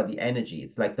you talked about the energy,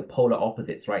 it's like the polar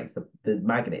opposites, right? It's the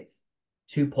magnets.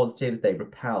 Two positives, they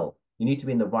repel. You need to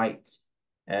be in the right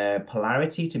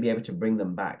polarity to be able to bring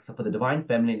them back. So for the divine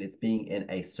feminine, it's being in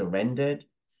a surrendered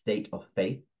state of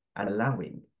faith and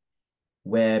allowing,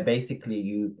 where basically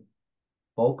you've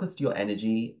focused your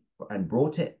energy and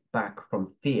brought it back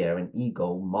from fear and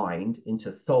ego mind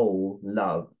into soul,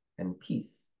 love, and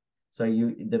peace. So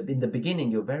in the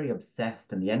beginning, you're very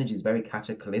obsessed and the energy is very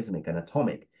cataclysmic and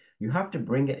atomic. You have to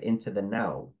bring it into the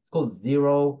now. It's called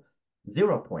zero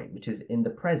point, which is in the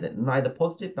present, neither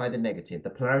positive, neither negative. The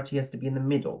polarity has to be in the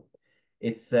middle.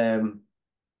 It's Jedi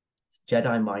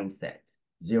mindset,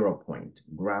 0 point,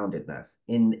 groundedness,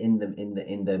 in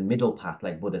the middle path,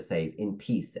 like Buddha says, in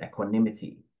peace,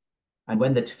 equanimity. And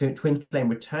when the twin flame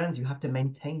returns, you have to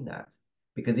maintain that,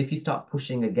 because if you start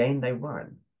pushing again, they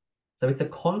run. So it's a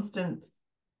constant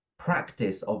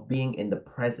practice of being in the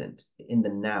present, in the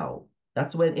now.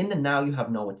 That's when in the now you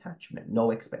have no attachment,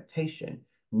 no expectation,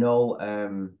 no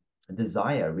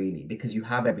desire really, because you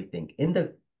have everything in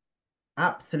the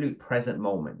absolute present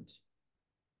moment.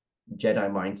 Jedi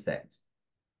mindset,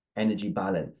 energy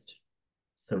balanced,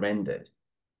 surrendered,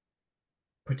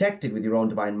 protected with your own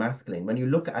divine masculine. When you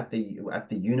look at the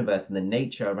universe and the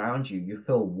nature around you, you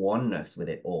feel oneness with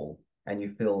it all, and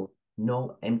you feel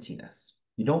no emptiness.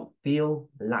 You don't feel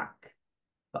lack.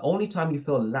 The only time you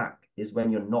feel lack is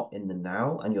when you're not in the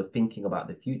now and you're thinking about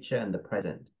the future and the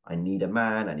present. I need a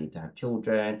man, I need to have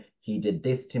children. He did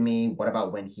this to me. What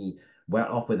about when he went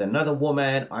off with another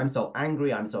woman? I'm so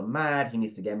angry, I'm so mad. He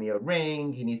needs to get me a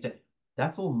ring. He needs to.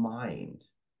 That's all mind.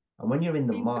 And when you're in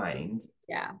the mind,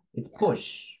 Yeah. it's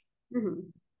push. Mm-hmm.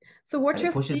 So what And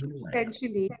you're it pushes saying them away.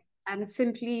 essentially and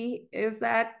simply is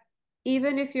that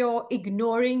even if you're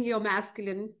ignoring your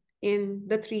masculine in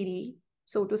the 3D,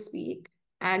 so to speak,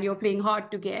 and you're playing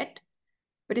hard to get,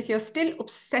 but if you're still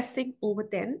obsessing over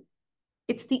them,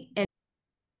 it's the end.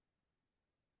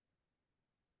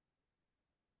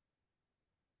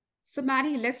 So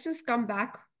Maddie, let's just come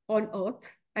back on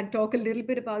Earth and talk a little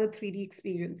bit about the 3D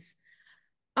experience.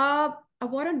 I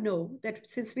want to know that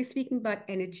since we're speaking about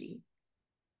energy,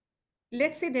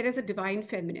 let's say there is a divine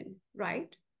feminine,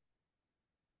 right?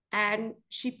 And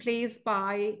she plays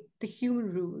by the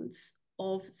human rules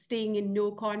of staying in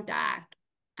no contact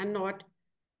and not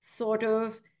sort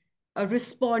of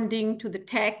responding to the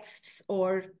texts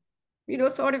or,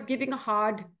 sort of giving a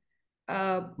hard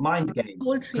Mind games,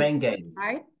 cold playing treatment, games.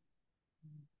 right?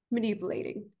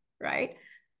 Manipulating, right?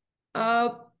 Uh,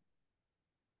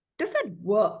 does that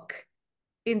work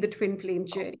in the twin flame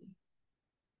journey?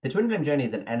 the twin flame journey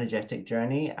is an energetic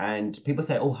journey, and people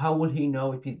say, "Oh, how will he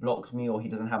know if he's blocked me or he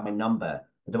doesn't have my number?"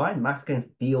 The divine masculine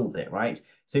feels it, right?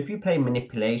 So if you play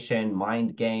manipulation,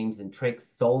 mind games, and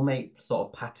tricks, soulmate sort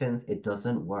of patterns, it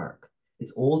doesn't work.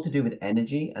 It's all to do with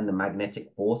energy and the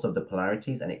magnetic force of the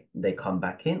polarities, and they come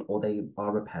back in or they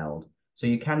are repelled. So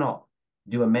you cannot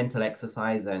do a mental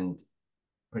exercise and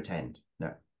pretend. No,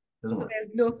 it doesn't So work.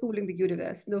 there's no fooling the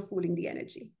universe, no fooling the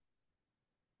energy.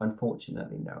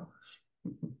 Unfortunately, no.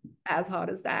 As hard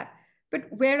as that.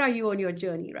 But where are you on your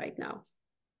journey right now?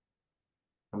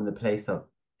 I'm in the place of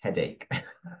headache.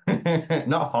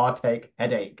 Not heartache,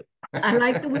 headache. I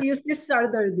like the way you say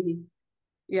sardardi.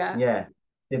 Yeah. Yeah,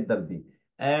 Siddharthi.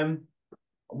 Um,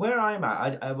 where I'm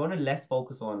at, I want to less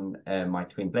focus on my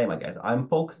twin flame, I guess. I'm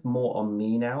focused more on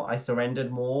me now. I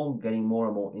surrendered more, getting more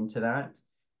and more into that.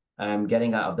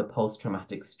 Getting out of the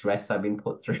post-traumatic stress I've been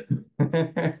put through.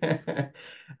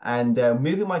 And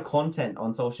moving my content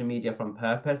on social media from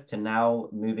purpose to now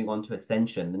moving on to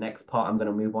ascension. The next part I'm going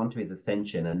to move on to is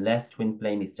ascension and less twin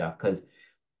flamey stuff because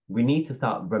we need to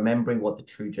start remembering what the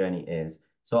true journey is.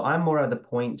 So I'm more at the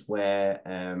point where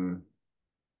I'm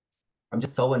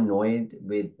just so annoyed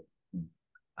with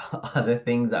other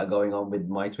things that are going on with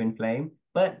my twin flame.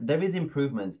 But there is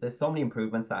improvements. There's so many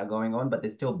improvements that are going on, but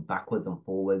there's still backwards and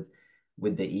forwards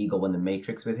with the ego and the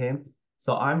matrix with him.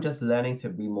 So I'm just learning to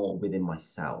be more within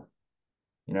myself.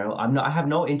 I have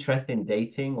no interest in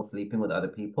dating or sleeping with other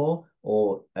people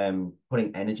or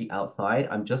putting energy outside.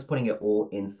 I'm just putting it all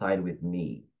inside with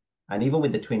me. And even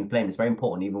with the twin flame, it's very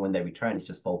important, even when they return, it's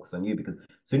just focus on you because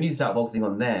as soon as you start focusing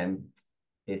on them,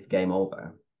 it's game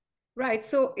over. Right.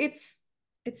 So it's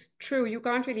true. You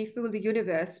can't really fool the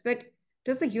universe, but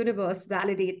does the universe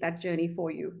validate that journey for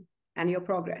you and your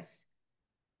progress?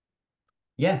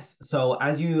 Yes. So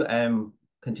as you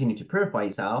continue to purify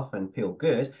yourself and feel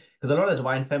good, because a lot of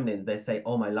divine feminines they say,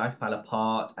 "Oh, my life fell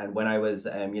apart, and when I was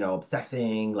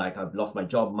obsessing, like I've lost my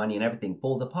job, money, and everything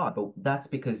falls apart." But that's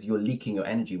because you're leaking your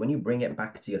energy. When you bring it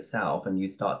back to yourself and you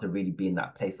start to really be in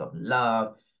that place of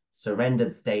love,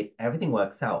 surrendered state, everything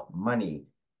works out. Money,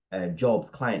 jobs,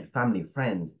 client, family,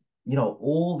 friends.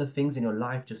 All the things in your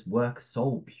life just work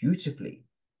so beautifully.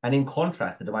 And in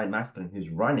contrast, the divine masculine who's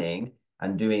running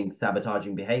and doing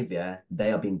sabotaging behavior,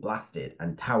 they are being blasted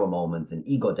and tower moments and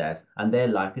ego deaths, and their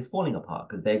life is falling apart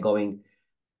because they're going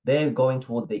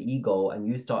towards the ego, and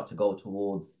you start to go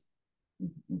towards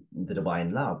the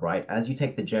divine love, right? As you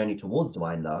take the journey towards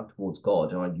divine love, towards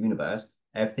God or universe,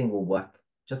 everything will work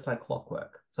just like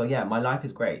clockwork. So yeah, my life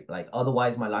is great. Like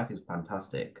otherwise, my life is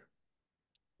fantastic.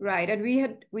 Right. And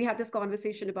we had this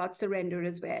conversation about surrender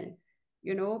as well,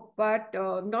 but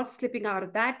not slipping out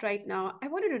of that right now. I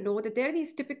wanted to know that there are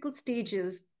these typical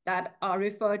stages that are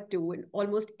referred to in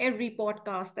almost every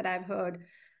podcast that I've heard,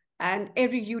 and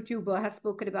every YouTuber has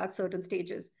spoken about certain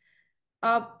stages.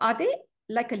 Are they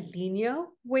like a linear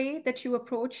way that you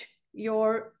approach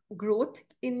your growth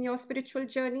in your spiritual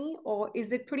journey, or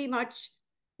is it pretty much,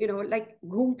 like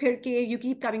ghum phir ke, you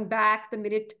keep coming back the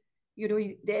minute,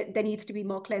 there needs to be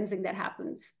more cleansing that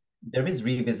happens? There is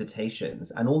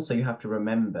revisitations, and also you have to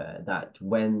remember that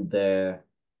when the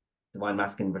divine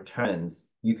masculine returns,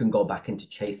 you can go back into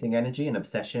chasing energy and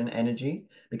obsession energy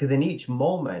because in each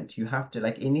moment you have to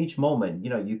like in each moment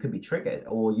you could be triggered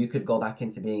or you could go back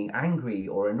into being angry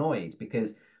or annoyed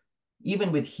because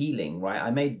even with healing, right? I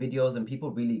made videos and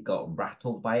people really got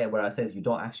rattled by it where I says you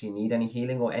don't actually need any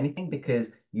healing or anything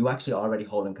because you actually are already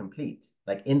whole and complete.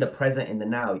 Like in the present, in the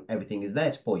now, everything is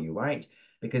there for you, right?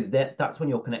 Because that's when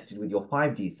you're connected with your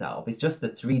 5D self. It's just the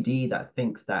 3D that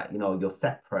thinks that, you're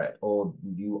separate or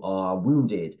you are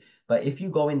wounded. But if you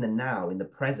go in the now, in the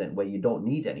present, where you don't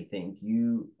need anything,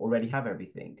 you already have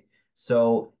everything.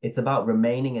 So it's about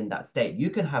remaining in that state.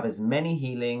 You can have as many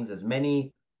healings, as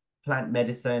many plant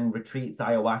medicine, retreats,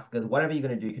 ayahuasca, whatever you're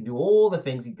going to do. You can do all the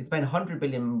things. You can spend 100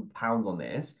 billion pounds on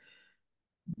this.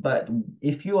 But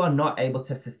if you are not able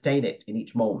to sustain it in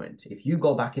each moment, if you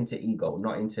go back into ego,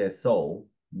 not into soul,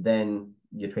 then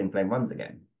your twin flame runs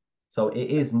again. So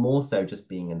it is more so just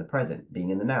being in the present, being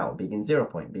in the now, being in 0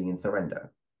 point, being in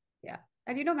surrender. Yeah.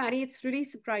 And Manny, it's really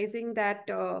surprising that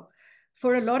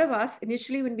for a lot of us,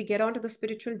 initially when we get onto the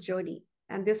spiritual journey,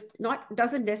 and this not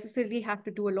doesn't necessarily have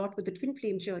to do a lot with the twin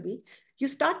flame journey, you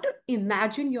start to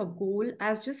imagine your goal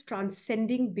as just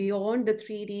transcending beyond the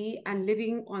 3D and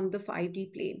living on the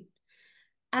 5D plane.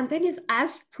 And then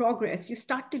as progress, you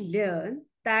start to learn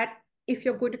that if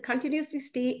you're going to continuously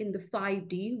stay in the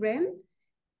 5D realm,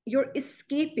 you're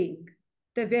escaping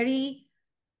the very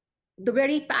the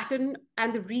very pattern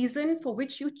and the reason for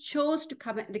which you chose to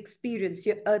come and experience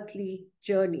your earthly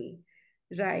journey,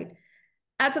 right?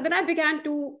 And so then I began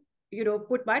to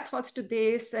put my thoughts to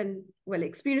this, and well,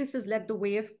 experiences led the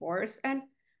way, of course. And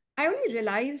I only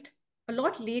realized a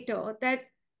lot later that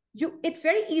it's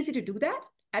very easy to do that.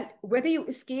 And whether you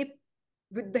escape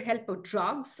with the help of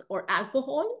drugs or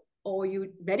alcohol, or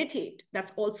you meditate,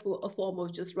 that's also a form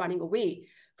of just running away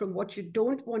from what you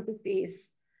don't want to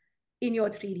face in your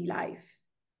 3D life.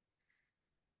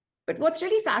 But what's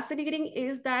really fascinating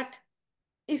is that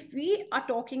if we are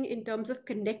talking in terms of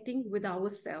connecting with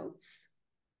ourselves,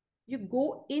 you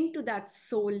go into that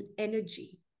soul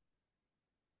energy.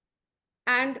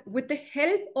 And with the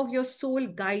help of your soul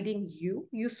guiding you,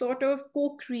 you sort of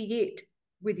co-create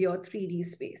with your 3D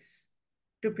space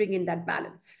to bring in that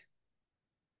balance.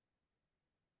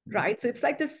 Right? So it's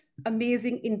like this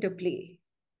amazing interplay.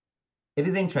 It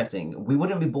is interesting. We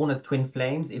wouldn't be born as twin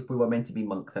flames if we were meant to be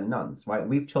monks and nuns, right?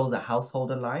 We've chose a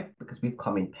householder life because we've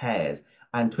come in pairs.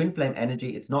 And twin flame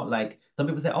energy, it's not like some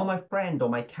people say, oh, my friend or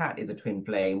my cat is a twin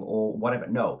flame or whatever.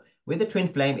 No, with a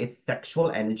twin flame, it's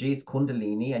sexual energy, it's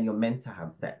kundalini, and you're meant to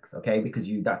have sex, okay? Because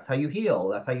that's how you heal.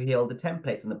 That's how you heal the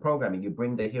templates and the programming. You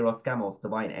bring the hieros gamos,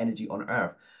 divine energy on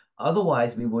earth.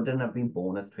 Otherwise, we wouldn't have been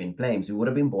born as twin flames. We would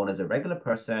have been born as a regular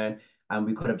person, and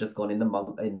we could have just gone in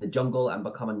the jungle and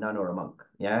become a nun or a monk.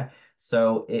 Yeah.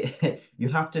 So you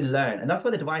have to learn, and that's why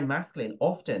the divine masculine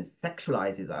often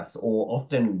sexualizes us, or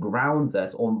often grounds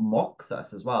us, or mocks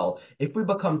us as well. If we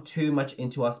become too much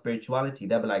into our spirituality,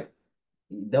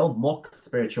 they'll mock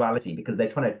spirituality because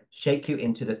they're trying to shake you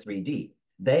into the 3D.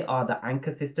 They are the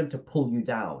anchor system to pull you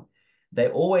down.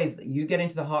 You get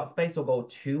into the heart space or go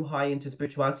too high into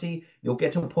spirituality, you'll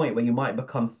get to a point where you might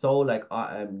become so like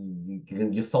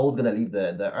your soul's going to leave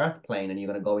the earth plane and you're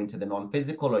going to go into the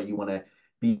non-physical, or you want to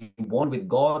be one with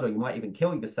God, or you might even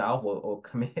kill yourself, or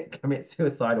commit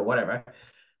suicide or whatever.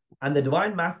 And the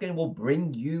divine masculine will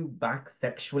bring you back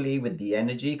sexually with the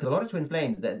energy. Because a lot of twin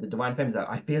flames, the divine flames are,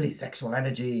 I feel his sexual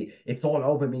energy. It's all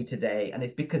over me today. And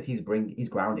it's because he's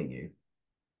grounding you.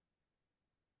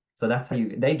 So that's how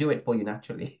they do it for you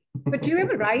naturally. But do you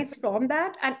ever rise from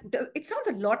that? And it sounds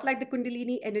a lot like the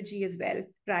Kundalini energy as well,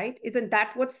 right? Isn't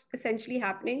that what's essentially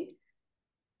happening?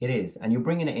 It is. And you're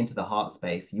bringing it into the heart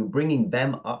space. You're bringing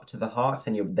them up to the heart,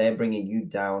 and they're bringing you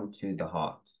down to the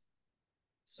heart.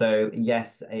 So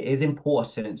yes, it is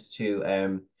important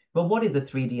to but what is the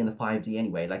 3D and the 5D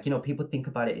anyway? Like, people think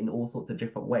about it in all sorts of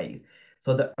different ways.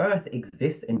 So the earth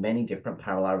exists in many different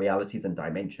parallel realities and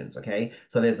dimensions, okay?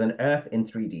 So there's an earth in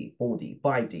 3D, 4D,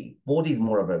 5D. 4D is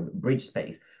more of a bridge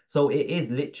space. So it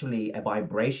is literally a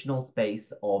vibrational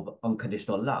space of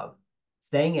unconditional love,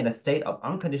 staying in a state of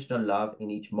unconditional love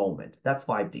in each moment. That's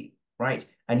 5D, right?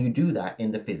 And you do that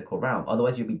in the physical realm.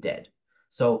 Otherwise, you'll be dead.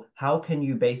 So how can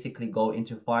you basically go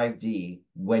into 5D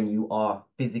when you are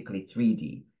physically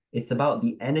 3D? It's about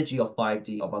the energy of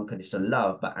 5D of unconditional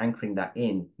love, but anchoring that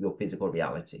in your physical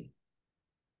reality.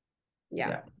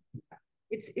 Yeah.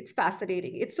 It's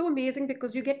fascinating. It's so amazing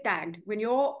because you get tagged. When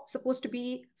you're supposed to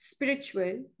be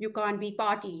spiritual, you can't be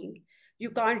partying.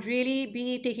 You can't really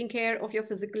be taking care of your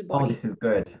physical Oh, body. this is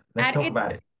good. Let's And talk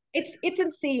about it. it's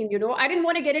insane. I didn't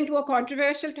want to get into a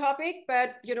controversial topic,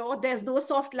 but there's no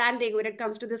soft landing when it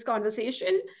comes to this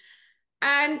conversation.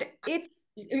 And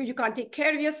you can't take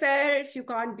care of yourself, you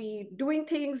can't be doing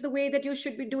things the way that you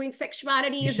should be doing.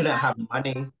 Sexuality You is shouldn't bad. have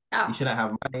money. You Yeah, shouldn't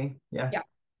have money. Yeah. yeah.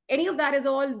 Any of that is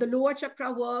all the lower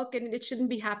chakra work, and it shouldn't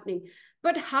be happening.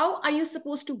 But how are you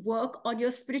supposed to work on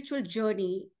your spiritual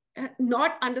journey,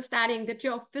 not understanding that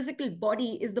your physical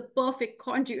body is the perfect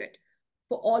conduit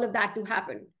for all of that to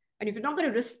happen? And if you're not going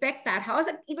to respect that, how is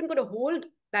it even going to hold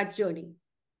that journey?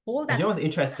 Hold And that. you know what's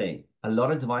interesting? A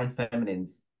lot of divine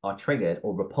feminines are triggered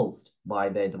or repulsed by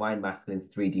their divine masculine's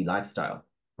 3D lifestyle,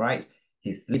 right?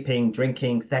 He's sleeping,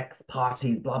 drinking, sex,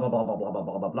 parties, blah, blah, blah, blah, blah, blah,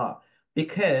 blah, blah, blah.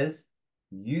 Because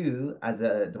you, as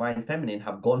a divine feminine,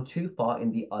 have gone too far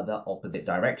in the other opposite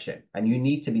direction. And you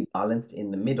need to be balanced in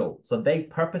the middle. So they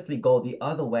purposely go the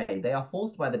other way. They are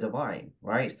forced by the divine,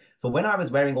 right? So when I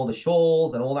was wearing all the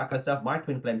shawls and all that kind of stuff, my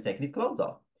twin flame's taking his clothes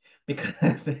off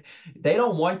because they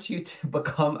don't want you to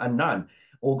become a nun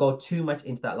or go too much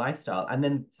into that lifestyle. And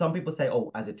then some people say, oh,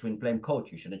 as a twin flame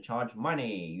coach, you shouldn't charge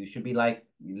money. You should be like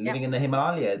Yeah. living in the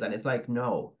Himalayas. And it's like,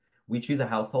 no, we choose a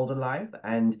householder life.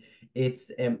 And it's,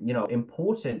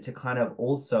 important to kind of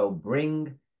also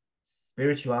bring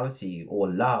spirituality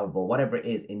or love or whatever it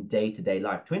is in day-to-day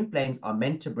life. Twin flames are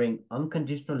meant to bring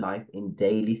unconditional life in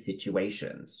daily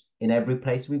situations, in every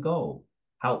place we go.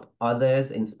 Help others,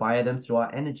 inspire them through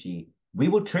our energy. We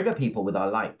will trigger people with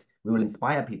our light. We will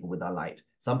inspire people with our light.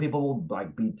 Some people will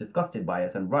be disgusted by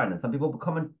us and run, and some people will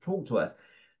come and talk to us,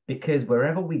 because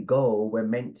wherever we go, we're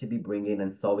meant to be bringing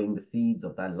and sowing the seeds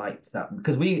of that light.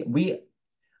 Because we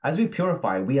As we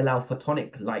purify, we allow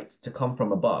photonic light to come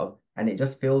from above, and it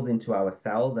just fills into our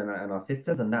cells and our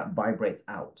systems, and that vibrates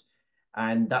out.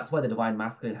 And that's why the divine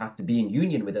masculine has to be in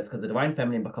union with us, because the divine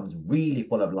feminine becomes really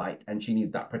full of light and she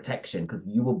needs that protection. Because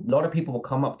a lot of people will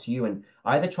come up to you and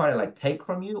either try to like take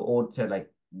from you or to like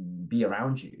be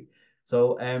around you.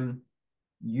 So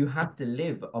you have to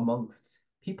live amongst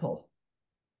people.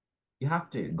 You have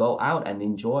to go out and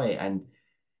enjoy. And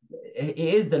it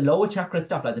is the lower chakra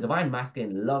stuff. Like the divine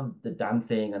masculine loves the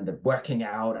dancing and the working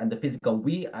out and the physical.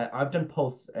 I've done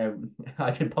posts.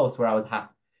 I did posts where I was half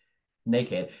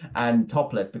naked and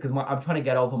topless because I'm trying to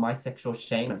get over my sexual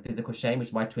shame and physical shame,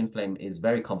 which my twin flame is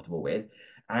very comfortable with.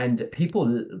 And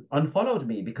people unfollowed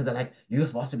me because they're like, you're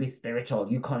supposed to be spiritual.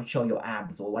 You can't show your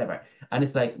abs or whatever. And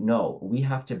it's like, no, we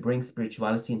have to bring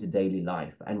spirituality into daily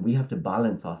life and we have to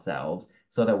balance ourselves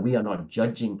so that we are not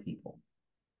judging people.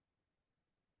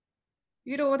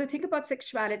 You know, the thing about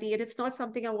sexuality, and it's not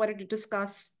something I wanted to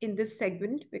discuss in this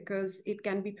segment because it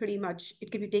can be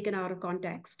it can be taken out of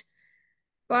context.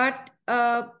 But,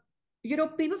 you know,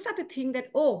 people start to think that,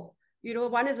 oh, you know,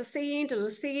 one is a saint or a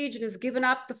sage and has given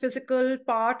up the physical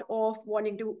part of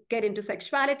wanting to get into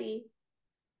sexuality.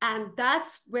 And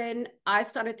that's when I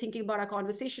started thinking about our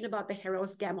conversation about the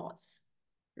Heros Gamos,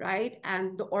 right?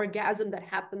 And the orgasm that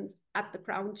happens at the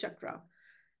crown chakra.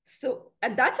 So,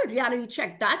 and that's a reality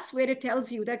check. That's where it tells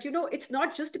you that, you know, it's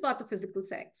not just about the physical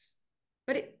sex,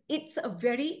 but it's a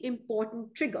very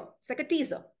important trigger. It's like a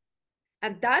teaser.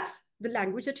 And that's the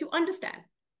language that you understand.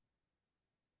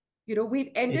 You know, we've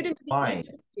entered It's into the age fine.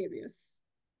 of Aquarius.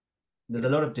 There's a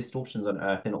lot of distortions on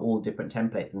earth in all different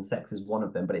templates, and sex is one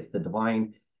of them, but it's the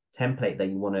divine template that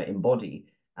you want to embody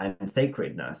and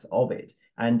sacredness of it.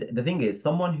 And the thing is,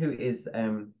 someone who is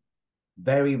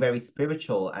very, very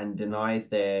spiritual and denies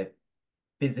their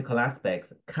physical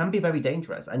aspects can be very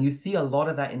dangerous. And you see a lot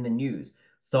of that in the news.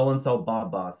 So and so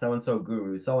Baba, so and so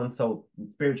guru, so and so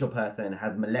spiritual person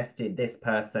has molested this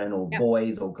person, or Yep.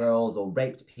 boys or girls, or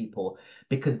raped people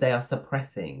because they are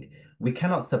suppressing. We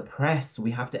cannot suppress, we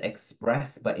have to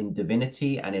express, but in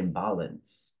divinity and in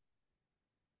balance.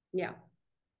 Yeah.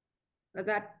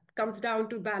 That comes down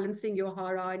to balancing your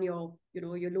hara and your, you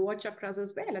know, your lower chakras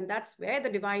as well. And that's where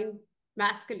the divine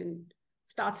masculine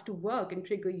starts to work and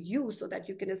trigger you so that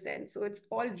you can ascend. So it's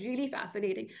all really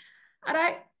fascinating. And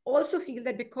I also feel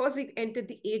that because we've entered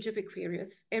the age of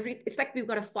Aquarius, it's like we've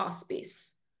got a fast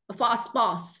pace, a fast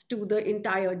pass to the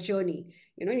entire journey.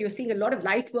 You know, you're seeing a lot of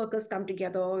light workers come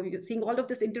together. You're seeing all of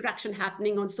this interaction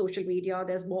happening on social media.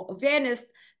 There's more awareness.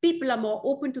 People are more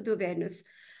open to the awareness.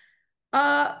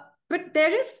 Uh, but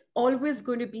there is always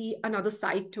going to be another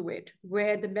side to it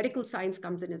where the medical science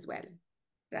comes in as well,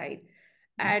 right?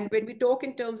 And when we talk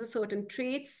in terms of certain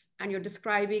traits and you're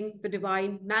describing the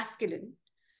divine masculine,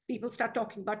 people start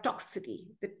talking about toxicity.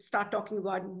 They start talking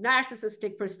about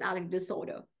narcissistic personality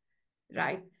disorder,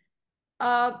 right?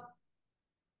 Uh,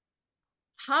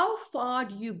 how far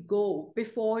do you go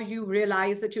before you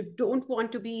realize that you don't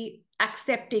want to be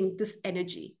accepting this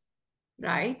energy,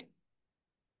 right?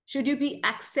 Should you be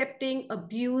accepting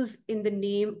abuse in the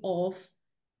name of,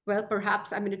 well,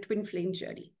 perhaps I'm in a twin flame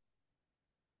journey?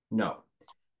 No.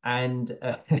 And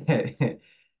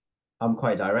I'm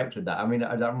quite direct with that. I mean,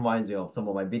 that reminds me of some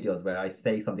of my videos where I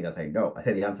say something, I say no, I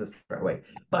say the answer straight away.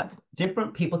 But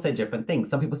different people say different things.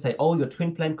 Some people say, oh, your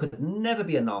twin flame could never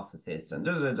be a narcissist, and,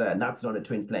 and that's not a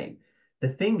twin flame. The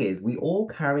thing is, we all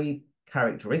carry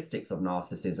characteristics of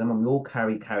narcissism, and we all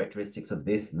carry characteristics of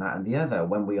this and that and the other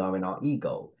when we are in our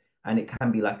ego. And it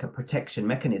can be like a protection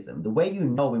mechanism. The way you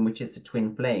know in which it's a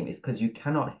twin flame is because you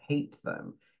cannot hate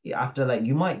them. After, like,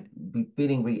 you might be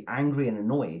feeling really angry and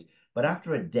annoyed, but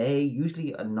after a day,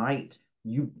 usually a night,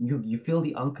 you feel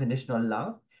the unconditional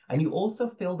love, and you also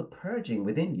feel the purging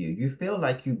within you. You feel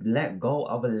like you let go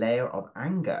of a layer of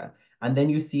anger, and then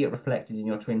you see it reflected in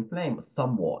your twin flame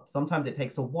somewhat. Sometimes it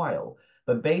takes a while,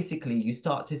 but basically you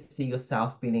start to see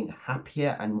yourself feeling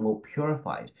happier and more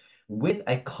purified. With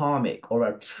a karmic or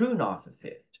a true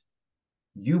narcissist,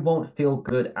 you won't feel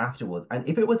good afterwards. And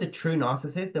if it was a true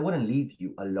narcissist, they wouldn't leave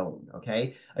you alone,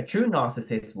 okay? A true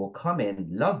narcissist will come in,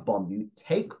 love bomb you,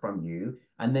 take from you,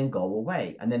 and then go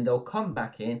away. And then they'll come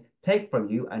back in, take from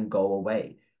you, and go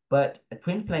away. But a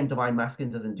twin flame divine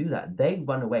masculine doesn't do that. They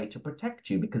run away to protect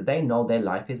you because they know their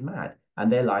life is mad and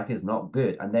their life is not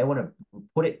good. And they want to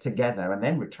put it together and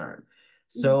then return.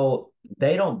 So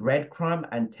they don't breadcrumb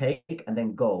and take and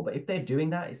then go. But if they're doing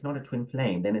that, it's not a twin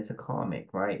flame, then it's a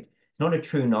karmic, right? It's not a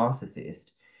true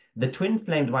narcissist. The twin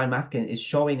flame divine masculine is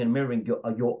showing and mirroring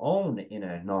your own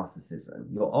inner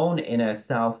narcissism, your own inner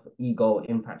self ego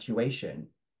infatuation.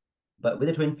 But with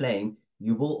a twin flame,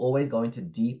 you will always go into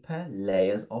deeper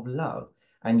layers of love,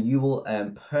 and you will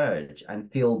purge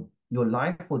and feel your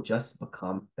life will just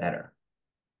become better.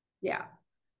 Yeah.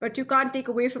 But you can't take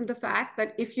away from the fact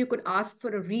that if you could ask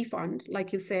for a refund,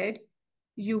 like you said,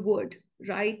 you would,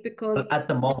 right? But Because at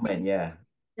the moment, yeah.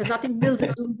 there's nothing mills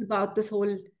and loons about this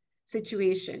whole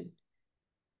situation.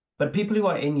 But people who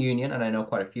are in union, and I know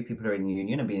quite a few people who are in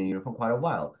union and been in union for quite a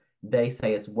while, they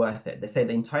say it's worth it. They say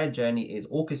the entire journey is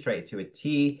orchestrated to a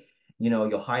T. You know,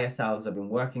 your higher selves have been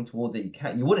working towards it.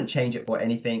 You wouldn't change it for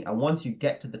anything. And once you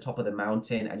get to the top of the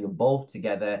mountain and you're both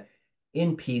together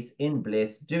in peace, in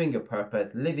bliss, doing your purpose,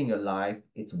 living your life,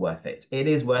 it's worth it. It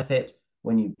is worth it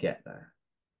when you get there.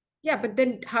 Yeah, but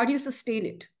then how do you sustain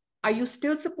it? Are you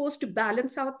still supposed to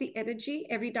balance out the energy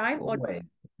every time or Always.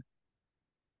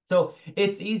 So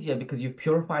it's easier because you've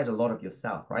purified a lot of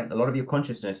yourself, right? A lot of your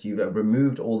consciousness, you've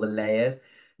removed all the layers.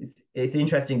 It's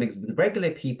interesting because with regular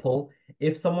people,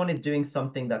 if someone is doing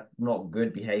something that's not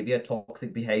good behavior,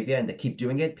 toxic behavior, and they keep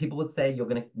doing it, people would say you're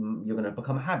gonna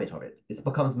become a habit of it. It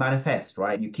becomes manifest,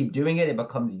 right? You keep doing it, it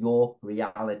becomes your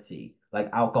reality, like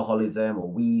alcoholism or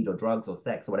weed or drugs or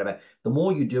sex or whatever. The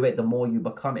more you do it, the more you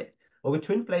become it. But with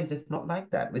twin flames, it's not like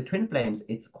that. With twin flames,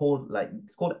 it's called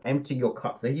empty your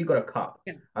cup. So here you got a cup.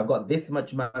 yeah. I've got this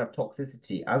much amount of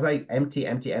toxicity. As I empty,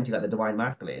 empty, empty like the divine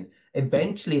masculine,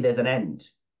 eventually there's an end.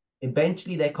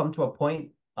 Eventually they come to a point.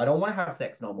 I don't want to have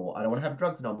sex no more. I don't want to have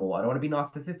drugs no more. I don't want to be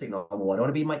narcissistic no more. I don't want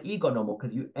to be my ego no more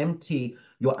because you empty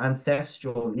your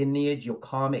ancestral lineage, your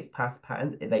karmic past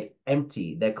patterns. They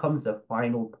empty. There comes a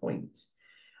final point.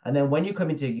 And then when you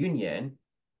come into union,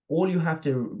 all you have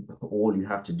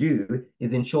to do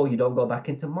is ensure you don't go back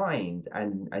into mind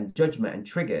and judgment and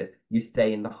triggers. You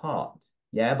stay in the heart.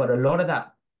 Yeah, but a lot of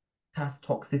that past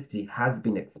toxicity has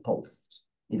been exposed.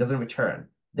 It doesn't return.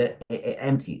 It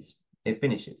empties. It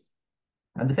finishes.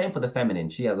 And the same for the feminine.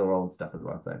 She has her own stuff as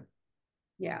well. So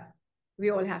Yeah, we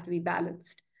all have to be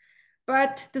balanced.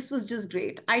 But this was just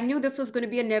great. I knew this was going to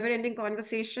be a never-ending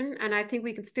conversation, and I think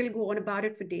we could still go on about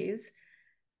it for days.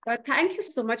 But thank you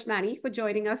so much, Manny, for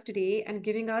joining us today and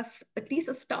giving us at least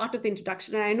a start of the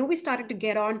introduction. And I know we started to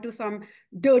get on to some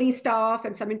dirty stuff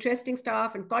and some interesting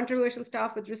stuff and controversial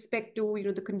stuff with respect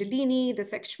to, the Kundalini, the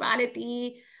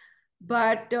sexuality.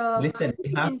 But listen,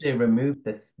 we have to remove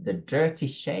the dirty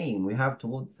shame we have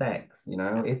towards sex.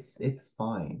 It's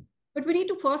fine. But we need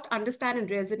to first understand and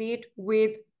resonate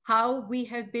with how we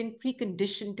have been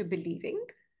preconditioned to believing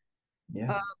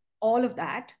Yeah, uh, all of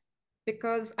that.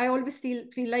 Because I always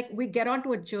feel like we get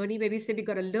onto a journey where we say we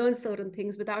got to learn certain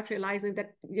things without realizing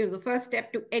that, the first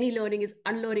step to any learning is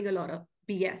unlearning a lot of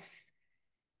BS.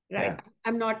 Right. yeah.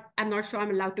 I'm not sure I'm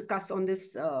allowed to cuss on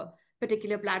this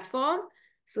particular platform.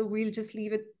 So we'll just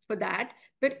leave it for that.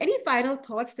 But any final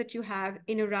thoughts that you have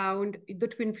in around the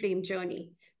twin flame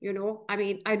journey? I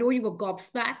mean, I know you were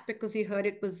gobsmacked because you heard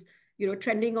it was,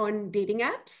 trending on dating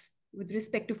apps with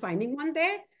respect to finding one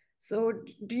there. So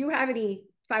do you have any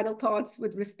final thoughts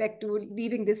with respect to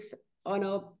leaving this on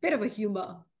a bit of a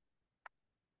humor?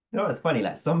 It's funny.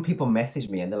 Like some people message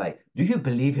me and they're like, "Do you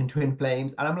believe in twin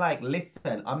flames?" And I'm like,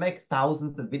 "Listen, I make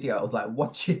thousands of videos. Like,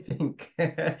 what do you think?"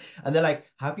 And they're like,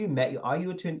 "Have you met you? Are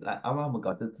you a twin?" Like, oh my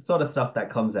God, the sort of stuff that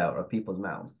comes out of people's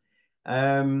mouths.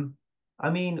 Um, I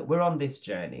mean, we're on this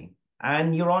journey,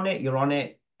 and you're on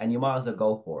it, and you might as well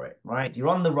go for it, right? You're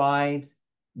on the ride.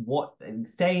 What?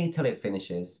 Stay till it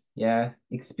finishes. Yeah,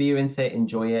 experience it,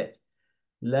 enjoy it,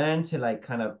 learn to like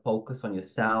kind of focus on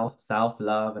yourself,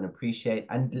 self-love and appreciate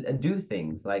and do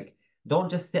things. Like don't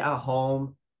just sit at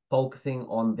home focusing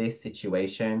on this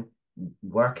situation.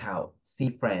 Work out, see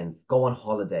friends, go on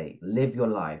holiday, live your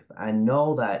life, and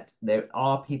know that there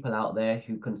are people out there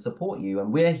who can support you.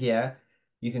 And we're here.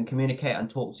 You can communicate and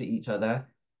talk to each other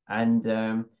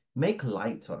and make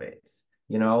light of it.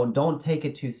 Don't take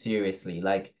it too seriously.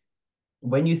 Like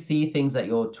when you see things that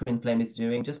your twin flame is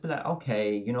doing, just be like,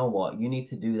 okay, you know what? You need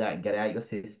to do that, get it out your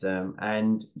system,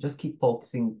 and just keep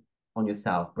focusing on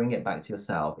yourself. Bring it back to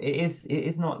yourself. It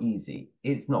is not easy.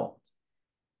 It's not,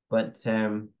 but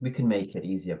we can make it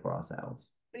easier for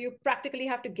ourselves. You practically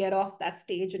have to get off that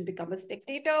stage and become a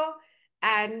spectator.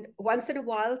 And once in a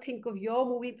while, think of your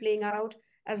movie playing out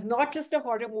as not just a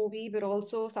horror movie, but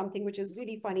also something which is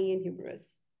really funny and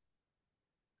humorous.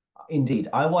 Indeed,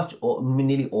 I watch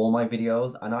nearly all my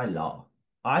videos and I laugh.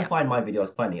 I Yeah. find my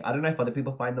videos funny. I don't know if other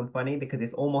people find them funny because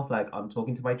it's almost like I'm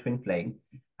talking to my twin flame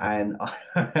and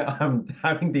I'm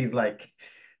having these like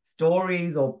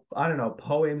stories or I don't know,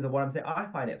 poems or what I'm saying. I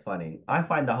find it funny. I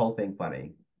find the whole thing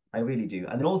funny. I really do.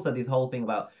 And then also this whole thing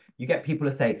about you get people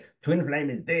to say twin flame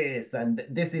is this and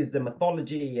this is the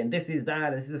mythology and this is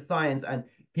that and this is science. And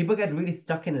people get really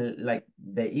stuck in like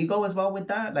their ego as well with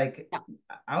that. Like Yeah.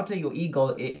 out of your ego,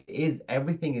 it is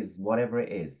everything is whatever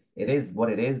it is. It is what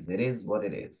it is. It is what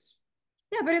it is.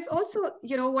 Yeah, but it's also,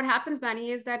 what happens,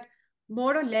 Manny, is that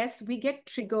more or less we get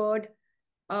triggered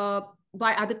uh,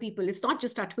 by other people. It's not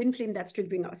just our twin flame that's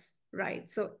triggering us, right?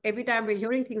 So every time we're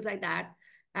hearing things like that,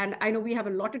 and I know we have a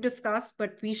lot to discuss,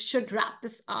 but we should wrap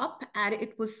this up. And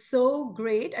it was so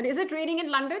great. And is it raining in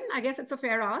London? I guess it's a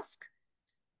fair ask.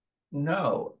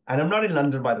 No, and I'm not in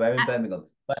London, by the way. I'm in Birmingham,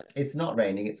 but it's not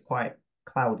raining. It's quite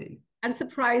cloudy. And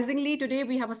surprisingly, today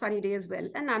we have a sunny day as well.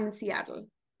 And I'm in Seattle.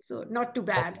 So not too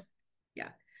bad. Yeah.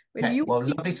 Well, Okay, you well,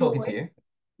 lovely talking to enjoy. you.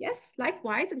 Yes,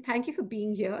 likewise. And thank you for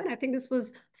being here. And I think this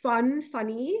was fun,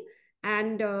 funny.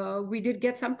 And we did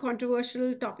get some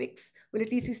controversial topics. Well,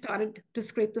 at least we started to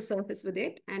scrape the surface with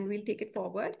it and we'll take it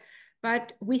forward.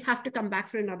 But we have to come back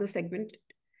for another segment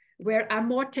where I'm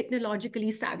more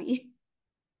technologically savvy.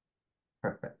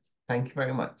 Perfect. Thank you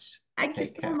very much. Thank you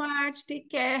Take so care. much.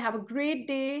 Take care. Have a great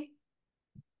day.